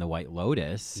know, on The White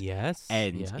Lotus. Yes.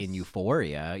 And in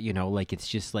Euphoria, you know, like it's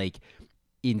just like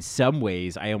in some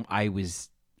ways I was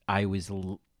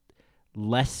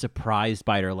less surprised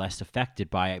by it or less affected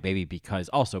by it, maybe because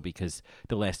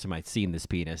the last time I'd seen this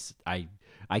penis,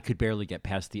 I could barely get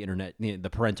past the internet, the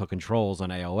parental controls on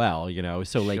AOL, you know.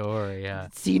 So like, sure, yeah.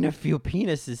 Seen a few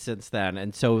penises since then,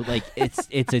 and so like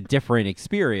it's a different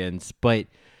experience. But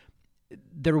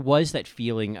there was that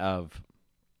feeling of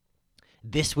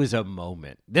this was a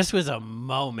moment. This was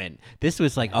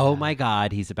like, oh my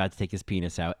God, he's about to take his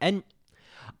penis out, and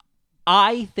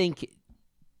I think.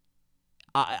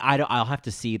 I'll have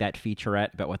to see that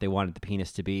featurette about what they wanted the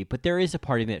penis to be, but there is a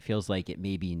part of me that feels like it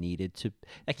maybe needed to.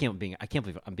 I can't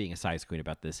believe I'm being a size queen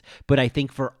about this, but I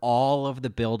think for all of the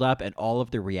buildup and all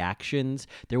of the reactions,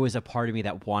 there was a part of me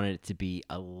that wanted it to be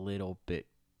a little bit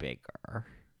bigger.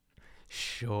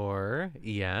 Sure.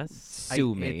 Yes.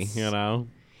 Sue me, you know.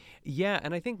 Yeah,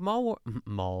 and I think never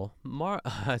mind.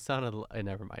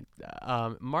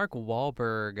 Mark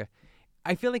Wahlberg.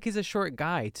 I feel like he's a short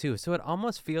guy too, so it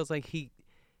almost feels like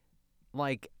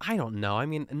I don't know. I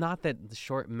mean, not that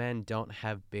short men don't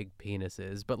have big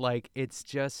penises, but like it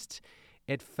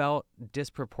felt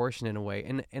disproportionate in a way.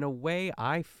 And in a way,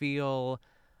 I feel,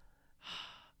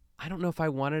 I don't know if I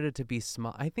wanted it to be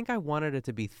small. I think I wanted it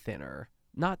to be thinner,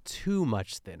 not too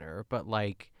much thinner, but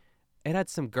like it had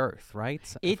some girth, right?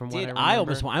 It From did. What I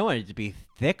wanted it to be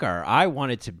thicker. I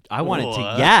wanted to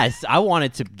guess. I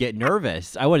wanted to get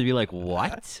nervous. I wanted to be like,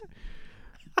 what?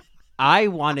 I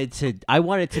wanted to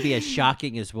be as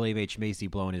shocking as William H. Macy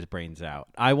blowing his brains out.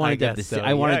 I wanted to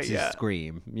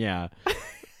scream. Yeah.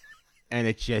 And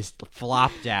it just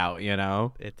flopped out, you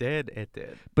know. It did.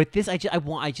 But this, I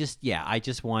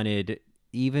just wanted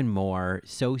even more.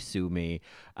 So sue me.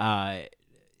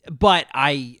 But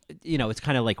it's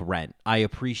kind of like Rent. I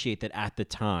appreciate that at the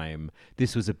time,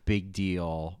 this was a big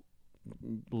deal,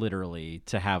 literally,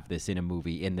 to have this in a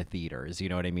movie in the theaters. You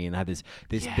know what I mean? Have this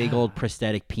big old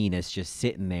prosthetic penis just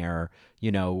sitting there,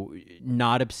 you know,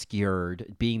 not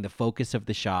obscured, being the focus of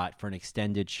the shot for an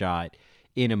extended shot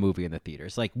in a movie in the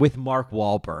theaters. Like with Mark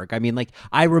Wahlberg. I mean, like,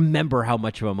 I remember how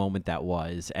much of a moment that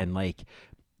was. And like,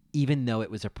 even though it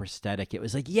was a prosthetic, it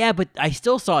was like, yeah, but I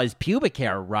still saw his pubic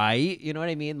hair, right? You know what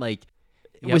I mean? Like,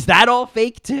 was that all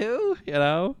fake too? You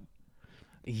know?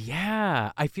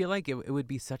 Yeah. I feel like it would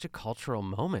be such a cultural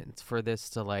moment for this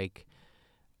to like,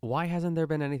 why hasn't there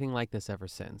been anything like this ever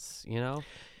since? You know?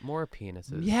 More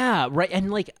penises. Yeah, right. And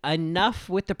like, enough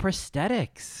with the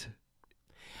prosthetics.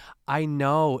 I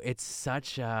know. It's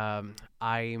such I'm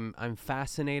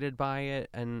fascinated by it,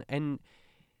 and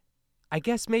I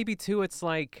guess maybe too it's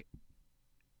like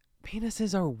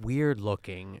penises are weird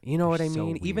looking. You know what I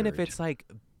mean? Even if it's like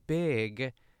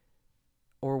big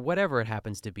or whatever it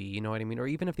happens to be, you know what I mean? Or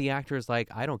even if the actor is like,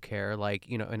 I don't care, like,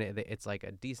 you know, and it's like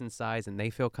a decent size and they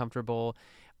feel comfortable.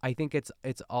 I think it's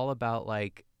all about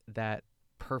like that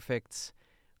perfect.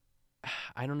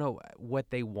 I don't know what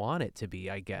they want it to be,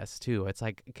 I guess, too. It's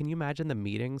like, can you imagine the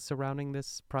meetings surrounding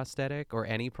this prosthetic or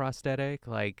any prosthetic?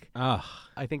 Like, I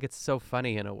think it's so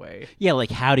funny in a way. Yeah,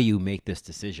 like, how do you make this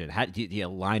decision? How do you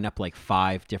line up like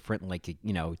 5 different, like,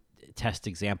 test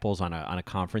examples on a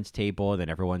conference table, and then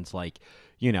everyone's like,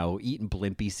 eating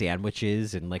Blimpie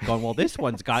sandwiches and like going, well, this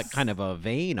one's got kind of a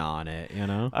vein on it,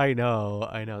 I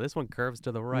know. This one curves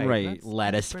to the right. Right,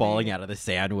 lettuce falling out of the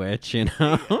sandwich, Yes.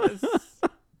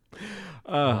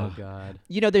 Oh God!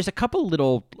 There's a couple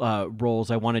little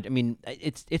roles I wanted. I mean,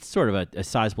 it's sort of a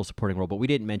sizable supporting role, but we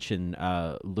didn't mention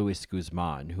Luis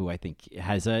Guzman, who I think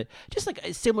has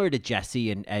similar to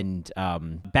Jesse and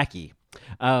Becky,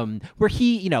 where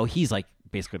he's like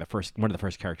basically one of the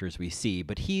first characters we see,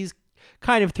 but he's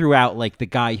kind of throughout like the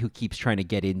guy who keeps trying to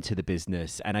get into the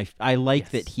business, and I like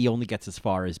that he only gets as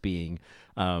far as being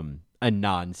a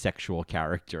non-sexual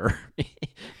character.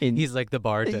 He's like the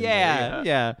bartender.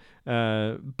 Yeah.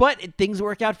 But things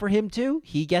work out for him too.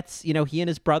 He gets, he and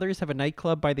his brothers have a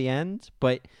nightclub by the end.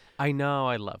 But I know,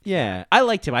 I loved. Yeah, I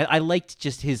liked him. I liked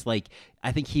just his like.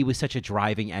 I think he was such a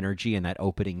driving energy in that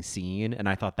opening scene, and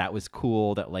I thought that was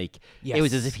cool. That like it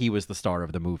was as if he was the star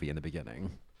of the movie in the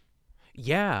beginning.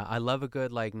 Yeah, I love a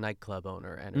good like nightclub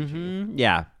owner energy. Mm-hmm.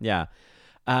 Yeah.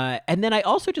 And then I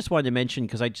also just wanted to mention,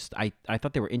 because I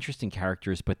thought they were interesting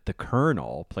characters, but the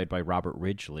Colonel, played by Robert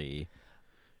Ridgely.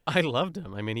 I loved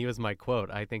him. I mean, he was my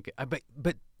quote. I think, but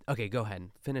okay, go ahead and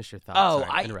finish your thoughts. Oh,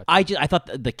 Sorry, I thought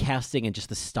the casting and just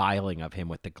the styling of him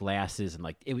with the glasses and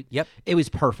like it was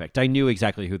perfect. I knew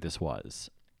exactly who this was.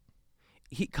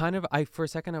 He kind of, for a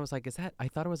second I was like, I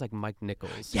thought it was like Mike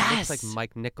Nichols. Yes. He looks like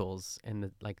Mike Nichols in the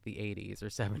 80s or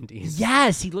 70s.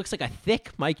 Yes, he looks like a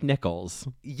thick Mike Nichols.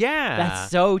 Yeah.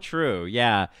 That's so true.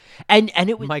 Yeah. And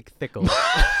it was Mike Thickles.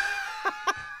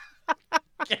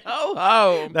 Go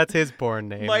home. That's his porn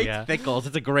name. Mike yeah. Thickles.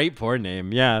 It's a great porn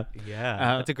name. Yeah.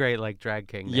 Yeah. It's a great like drag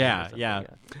king name. Yeah.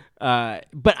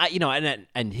 But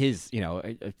and his,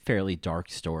 a fairly dark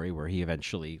story where he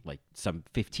eventually, like, some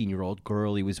 15-year-old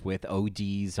girl he was with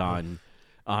ODs on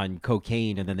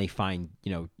cocaine, and then they find,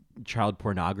 child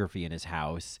pornography in his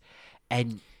house.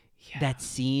 And that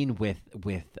scene with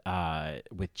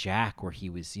Jack, where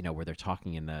he was, where they're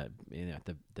talking in the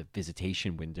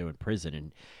visitation window in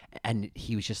prison, and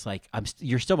he was just like,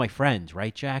 you're still my friend,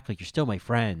 right, Jack? Like, you're still my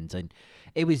friend. And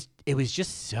it was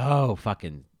just so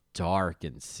fucking dark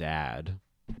and sad.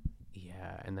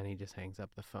 Yeah, and then he just hangs up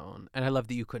the phone. And I love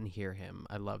that you couldn't hear him.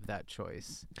 I love that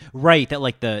choice. Right, that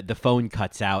like the phone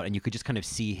cuts out, and you could just kind of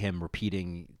see him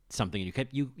repeating something.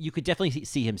 You could definitely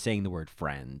see him saying the word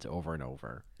friend over and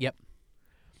over. Yep.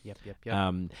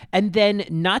 And then,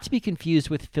 not to be confused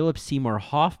with Philip Seymour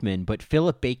Hoffman, but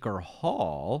Philip Baker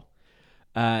Hall,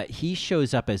 he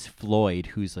shows up as Floyd,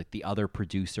 who's like the other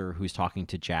producer who's talking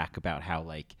to Jack about how,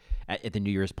 like, at the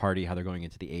New Year's party, how they're going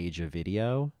into the age of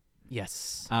video.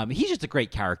 Yes. He's just a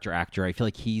great character actor. I feel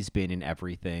like he's been in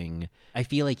everything. I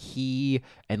feel like he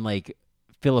and like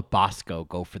Philip Bosco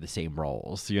go for the same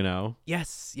roles,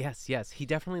 Yes. He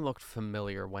definitely looked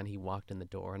familiar when he walked in the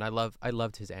door, and I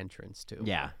loved his entrance too.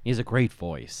 Yeah, he has a great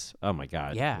voice. Oh my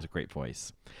God, yeah, he has a great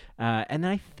voice. And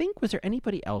then I think, was there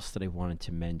anybody else that I wanted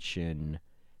to mention?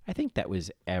 I think that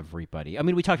was everybody. I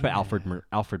mean, we talked about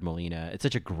Alfred Molina. It's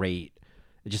such a great,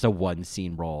 just a one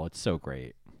scene role. It's so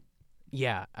great.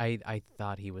 Yeah, I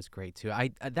thought he was great too.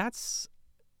 That's,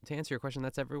 to answer your question,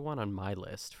 that's everyone on my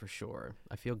list for sure.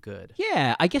 I feel good.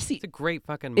 Yeah, I guess it's a great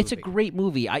fucking movie. It's a great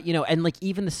movie. And like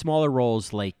even the smaller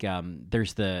roles, like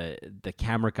there's the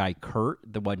camera guy Kurt,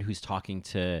 the one who's talking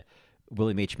to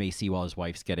William H. Macy while his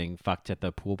wife's getting fucked at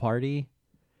the pool party.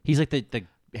 He's like the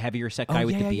heavier set guy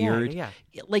with the beard. Yeah.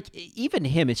 Like even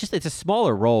him, it's a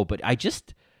smaller role, but I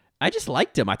just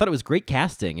liked him. I thought it was great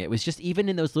casting. It was just, even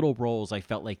in those little roles, I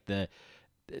felt like the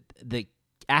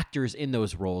actors in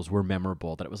those roles were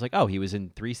memorable. That it was like, oh, he was in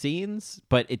 3 scenes,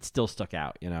 but it still stuck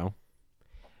out,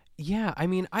 Yeah, I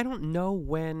mean, I don't know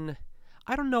when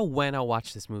I'll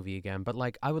watch this movie again, but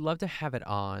like I would love to have it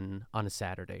on a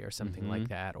Saturday or something like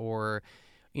that. Or,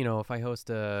 if I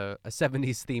host a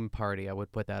 70s theme party, I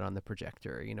would put that on the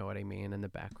projector, you know what I mean, in the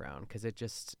background, because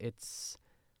it's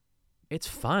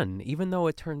fun, even though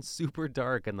it turns super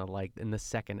dark in the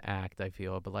second act, I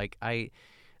feel. But like I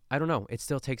don't know, it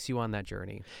still takes you on that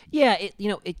journey. Yeah,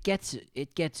 it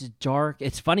gets dark.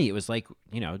 It's funny. It was like,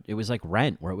 it was like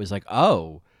Rent, where it was like,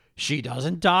 oh, she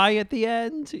doesn't die at the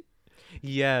end.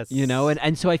 Yes.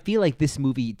 And so I feel like this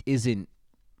movie isn't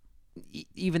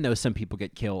even though some people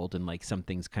get killed and like some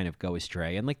things kind of go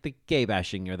astray, and like the gay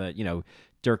bashing or the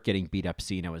Dirk getting beat up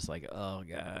scene, I was like, oh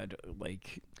god,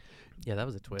 like. Yeah, that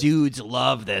was a twist. Dudes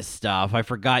love this stuff. I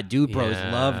forgot. Dude bros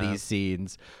love these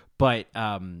scenes. But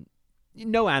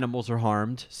no animals are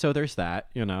harmed, so there's that,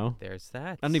 There's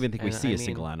that. I don't even think we see a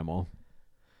single animal.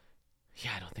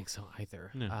 Yeah, I don't think so either.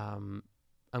 No.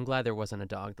 I'm glad there wasn't a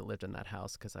dog that lived in that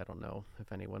house because I don't know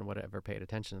if anyone would have ever paid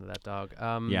attention to that dog.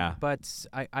 Yeah. But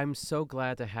I'm so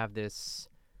glad to have this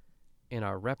in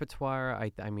our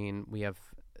repertoire. I mean, we have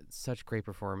such great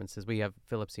performances. We have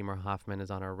Philip Seymour Hoffman is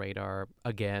on our radar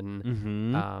again.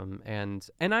 Mm-hmm.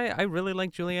 And I really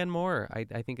like Julianne Moore. I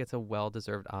think it's a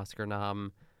well-deserved Oscar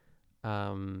nom.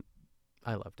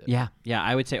 I loved it. Yeah.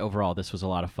 I would say overall this was a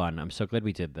lot of fun. I'm so glad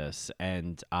we did this,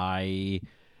 and I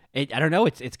don't know.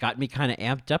 It's got me kind of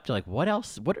amped up to like what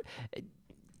else?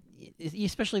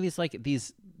 Especially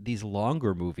these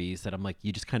longer movies that I'm like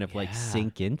you just kind of like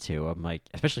sink into. I'm like,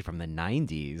 especially from the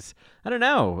 90s. I don't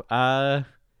know.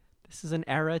 This is an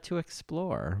era to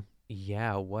explore.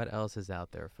 Yeah, what else is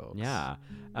out there, folks? Yeah.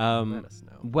 Let us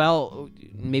know. Well,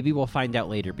 maybe we'll find out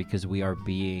later because we are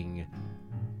being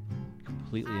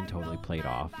completely and totally played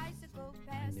off.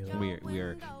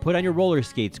 We're put on your roller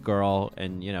skates, girl,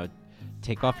 and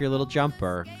take off your little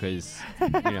jumper because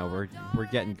we're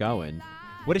getting going.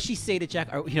 What does she say to Jack?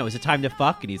 Is it time to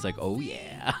fuck? And he's like, oh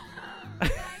yeah.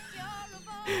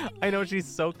 I know, she's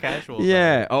so casual.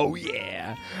 Yeah. Oh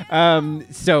yeah.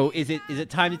 So is it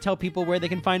time to tell people where they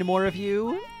can find more of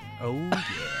you? Oh yeah.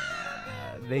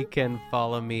 They can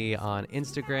follow me on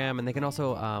Instagram, and they can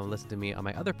also listen to me on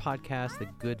my other podcast, The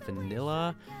Good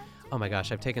Vanilla. Oh my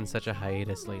gosh, I've taken such a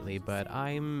hiatus lately, but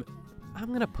I'm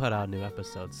gonna put out new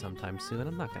episodes sometime soon.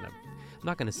 I'm not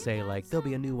gonna say like there'll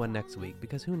be a new one next week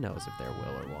because who knows if there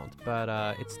will or won't. But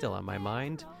it's still on my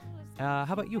mind. How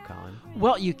about you, Colin?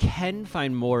 Well, you can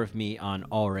find more of me on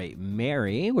All Right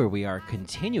Mary, where we are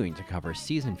continuing to cover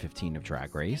season 15 of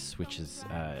Drag Race, which is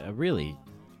a really...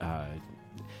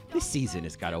 this season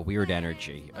has got a weird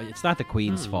energy. It's not the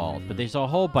Queen's fault, but there's a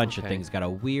whole bunch of things got a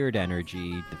weird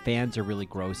energy. The fans are really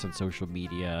gross on social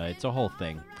media. It's a whole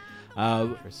thing.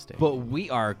 Interesting. But we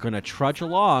are going to trudge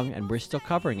along, and we're still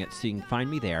covering it, so you can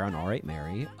find me there on All Right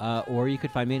Mary, or you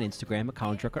could find me on Instagram at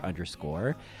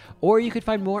ColinDrucker_, or you could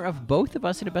find more of both of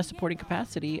us in a Best Supporting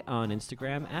capacity on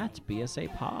Instagram at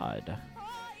BSAPod.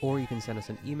 Or you can send us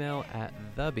an email at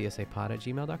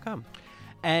thebsapod@gmail.com.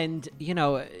 And,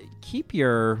 keep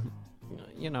your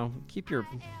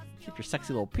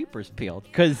sexy little peepers peeled,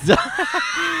 because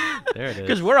there it is.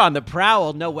 Because we're on the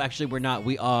prowl. No, actually, we're not.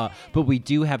 But we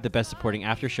do have the Best Supporting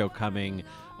after show coming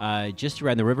just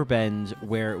around the river bend,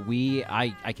 where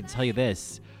I can tell you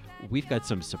this, we've got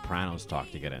some Sopranos talk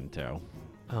to get into.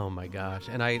 Oh my gosh.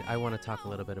 And I want to talk a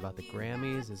little bit about the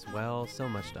Grammys as well. So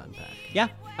much to unpack. Yeah.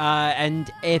 And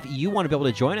if you want to be able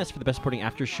to join us for the Best Supporting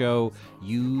After Show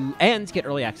and get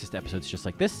early access to episodes just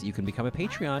like this, you can become a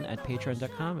Patreon at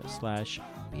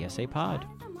patreon.com/BSAPod.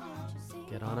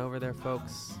 Get on over there,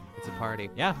 folks. It's a party.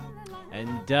 Yeah.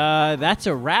 And that's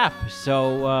a wrap.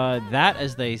 So that,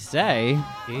 as they say,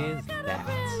 is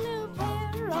that.